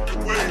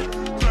heavyweight.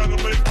 Trying to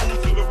make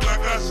moves to the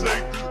block I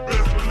shake.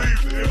 Best believe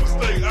the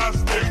interstate I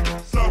stay.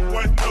 Soft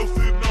white nose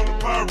sitting on the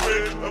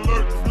pirate.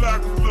 Alert the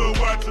block, still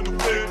watching the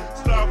fed.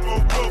 Stop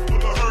on cup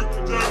full of hurt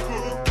and jerk.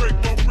 Break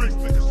more bricks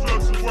to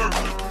construction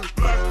workers.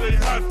 Block stay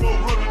hot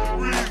 400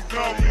 degrees.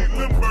 Call me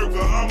Limburger,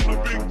 I'm the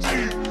big G.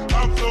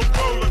 I'm so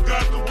cold, I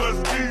got the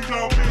West Keys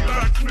on me.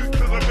 Locksmith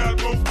cause I got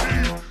more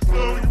keys.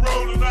 Slowly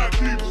rolling, I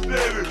keep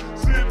steady.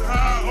 Sitting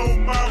high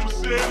on my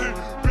machete.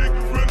 Big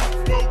gorilla,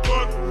 smoke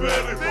on the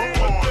Fetti.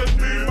 What that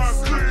mean, my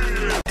cookie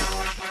is.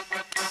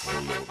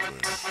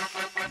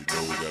 You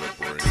know we gotta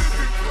bring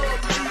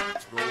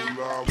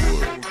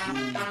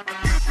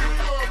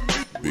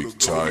Big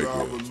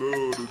Tiger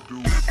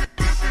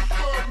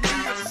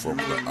from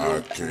the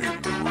I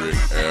Came to Rick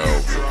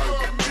album.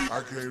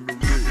 I came to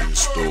Rick in the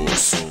store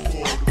soon.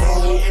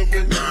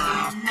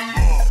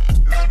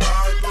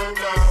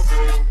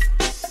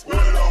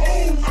 Where the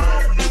hoes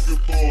I'm looking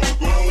for,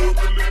 gold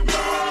in the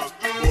line,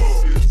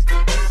 it's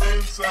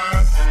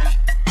inside.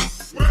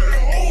 Where the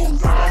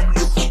hoes I'm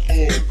looking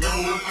for,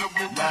 gold in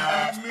the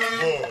line,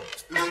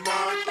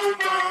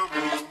 it's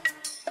mine.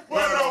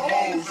 Where the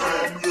hoes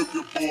I'm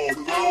looking for,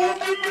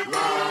 gold in the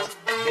line,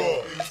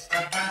 it's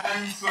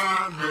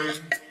inside me.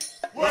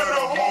 Where the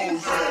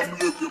hoes I'm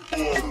looking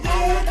for,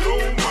 gold.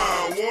 Don't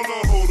mind, wanna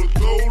hold a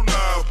gold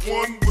knife,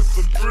 one with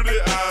some pretty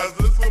eyes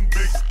and some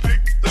big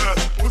thick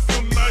thighs, with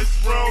some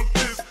nice round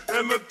tits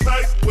and a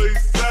tight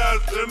waist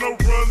size, and a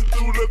run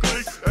through the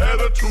clique,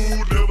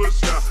 attitude never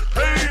shy.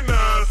 Hey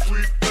now,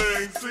 sweet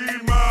thing, see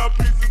my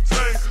piece of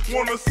tank,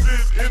 wanna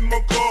sit in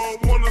my car,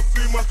 wanna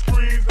see my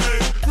screens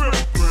hang, grip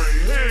brain,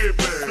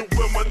 headband,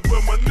 where my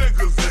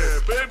niggas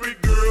at, baby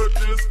girl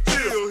just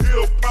chill,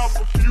 he'll pop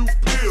a few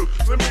pills,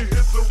 let me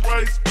hit the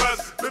right spot,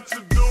 let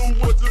you do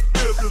what you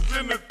feel, cause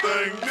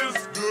anything this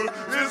good,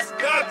 it's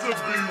got to be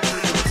real.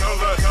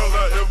 All I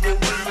ever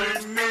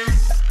really need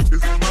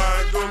is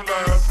mine gon'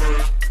 lie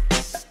first.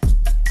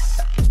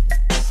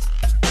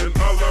 And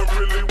all I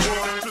really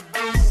want to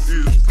do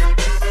is to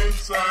get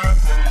inside.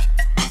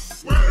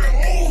 Where the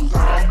hoes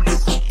I'm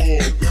looking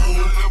for,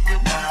 girl, ever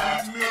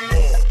mine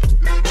is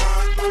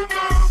mine gon'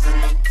 lie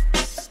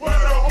first. Where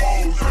the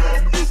hoes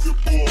I'm looking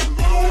for,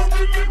 girl,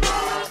 really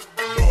lie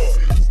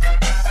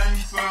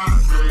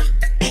inside.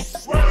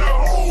 Where the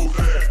hoes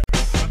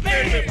at?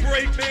 Baby,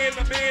 break man,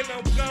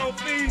 I'm gon'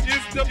 feed.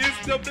 It's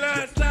the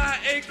Blyndcyde,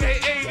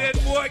 aka that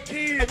boy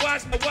kid.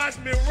 Watch me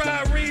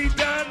read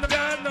down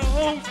the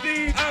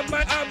homestead. I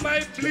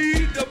might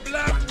bleed the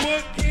block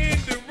book in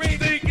the ring.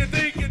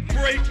 Thinking,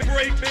 break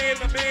man,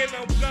 I'm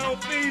gon'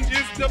 feed.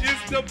 It's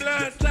the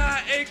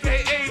Blyndcyde,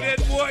 aka that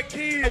boy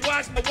kid.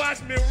 Watch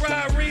me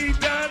read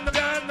down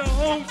the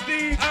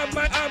homestead. I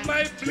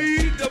might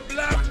bleed the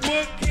block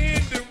book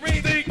in the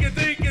ring.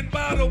 Thinking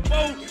about a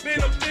boat,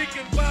 then I'm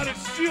thinking about a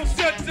ship.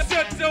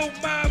 Shut your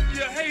mouth,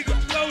 you hater,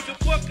 close your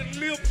fucking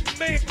lips.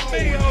 Man,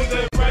 hold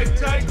that right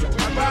tight. I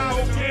buy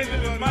more candy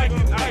than Mike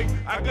and Ike.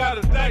 I got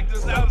a dyke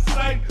that's out of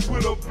sight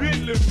with a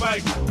Bentley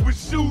bike, with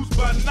shoes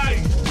by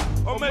night.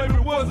 Or maybe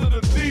it was an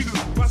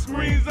Adidas. My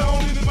screen's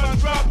on in my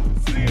drop.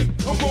 Saying,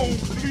 come on,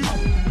 please.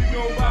 We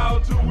gon' bow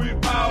till we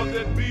bow.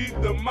 That be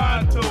the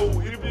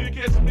motto. If you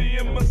catch me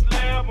in my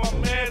slab,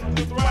 I'm at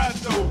the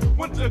Toronto.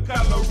 Went to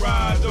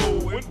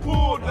Colorado and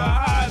pulled the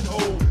hot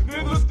hole.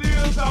 Niggas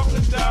still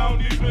talking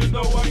down even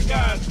though I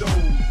got those.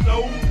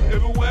 So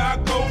everywhere I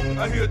go,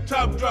 I hear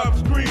top drop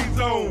screens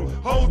on.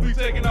 Hoes be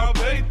taking off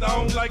they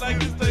thongs like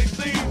it's they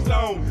theme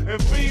song.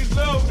 And fiends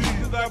love me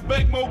cause I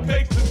bake more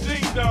cakes than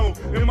ding dong.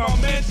 In my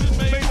mansion,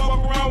 may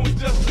walk around with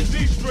just a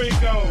G-string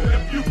on.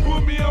 If you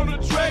put me on the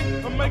track,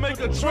 I make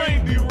a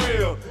train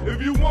derail.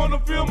 If you wanna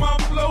feel my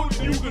flow,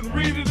 you can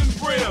read it in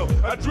Braille.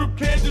 I drip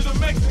candy to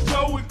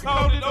Mexico and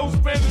called it Old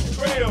Spanish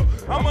Trail.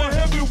 I'm a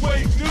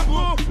heavyweight,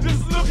 nigga,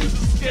 just look at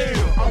the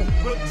scale.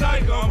 But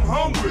Tiger, I'm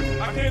hungry,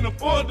 I can't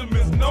afford to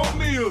miss no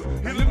meals.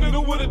 Hit a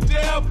nigga with a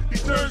dab, he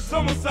turned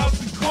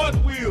somersaults and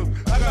cartwheels.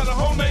 I got a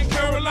hoe named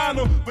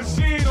Carolina, but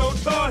she ain't no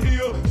Tar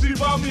Heel. She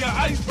bought me an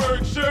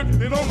iceberg shirt,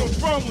 and on the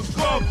front was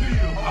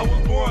Garfield. I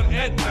was born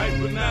at night,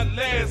 but not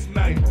last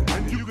night.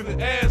 And you can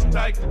ass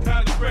tight, the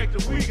kind of crack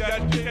that we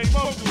got, you can't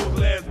smoke to a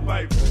glass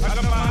pipe. I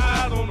got my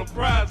eyes on the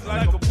prize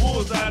like a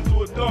bullseye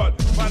to a dart.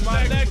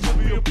 My neck will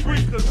be a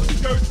freak cause the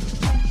skirts is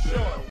too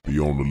short. Be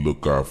on the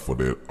lookout for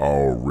that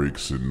all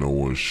rigs and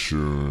no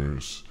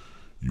insurance.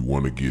 You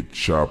wanna get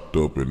chopped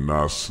up and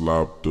not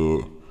slopped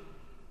up?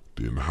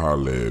 Then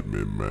holla at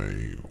me,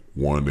 man.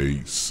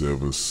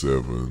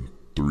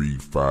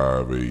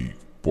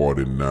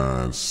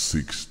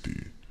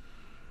 1-877-358-4960.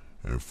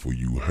 And for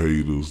you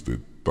haters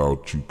that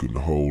thought you can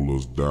hold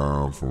us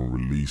down from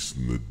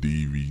releasing the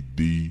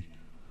DVD,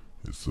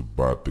 it's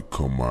about to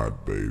come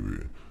out,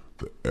 baby.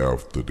 The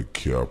After the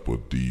Kappa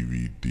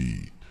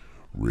DVD.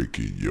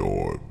 Ricky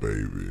Yard,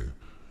 baby.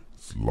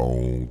 It's a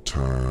long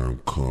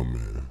time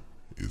coming.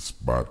 It's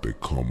about to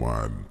come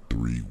out in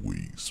 3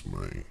 weeks,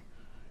 man.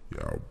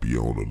 Y'all be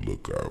on the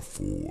lookout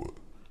for it.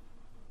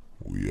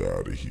 We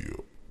out of here.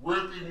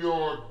 Wrecking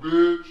yard,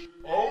 bitch.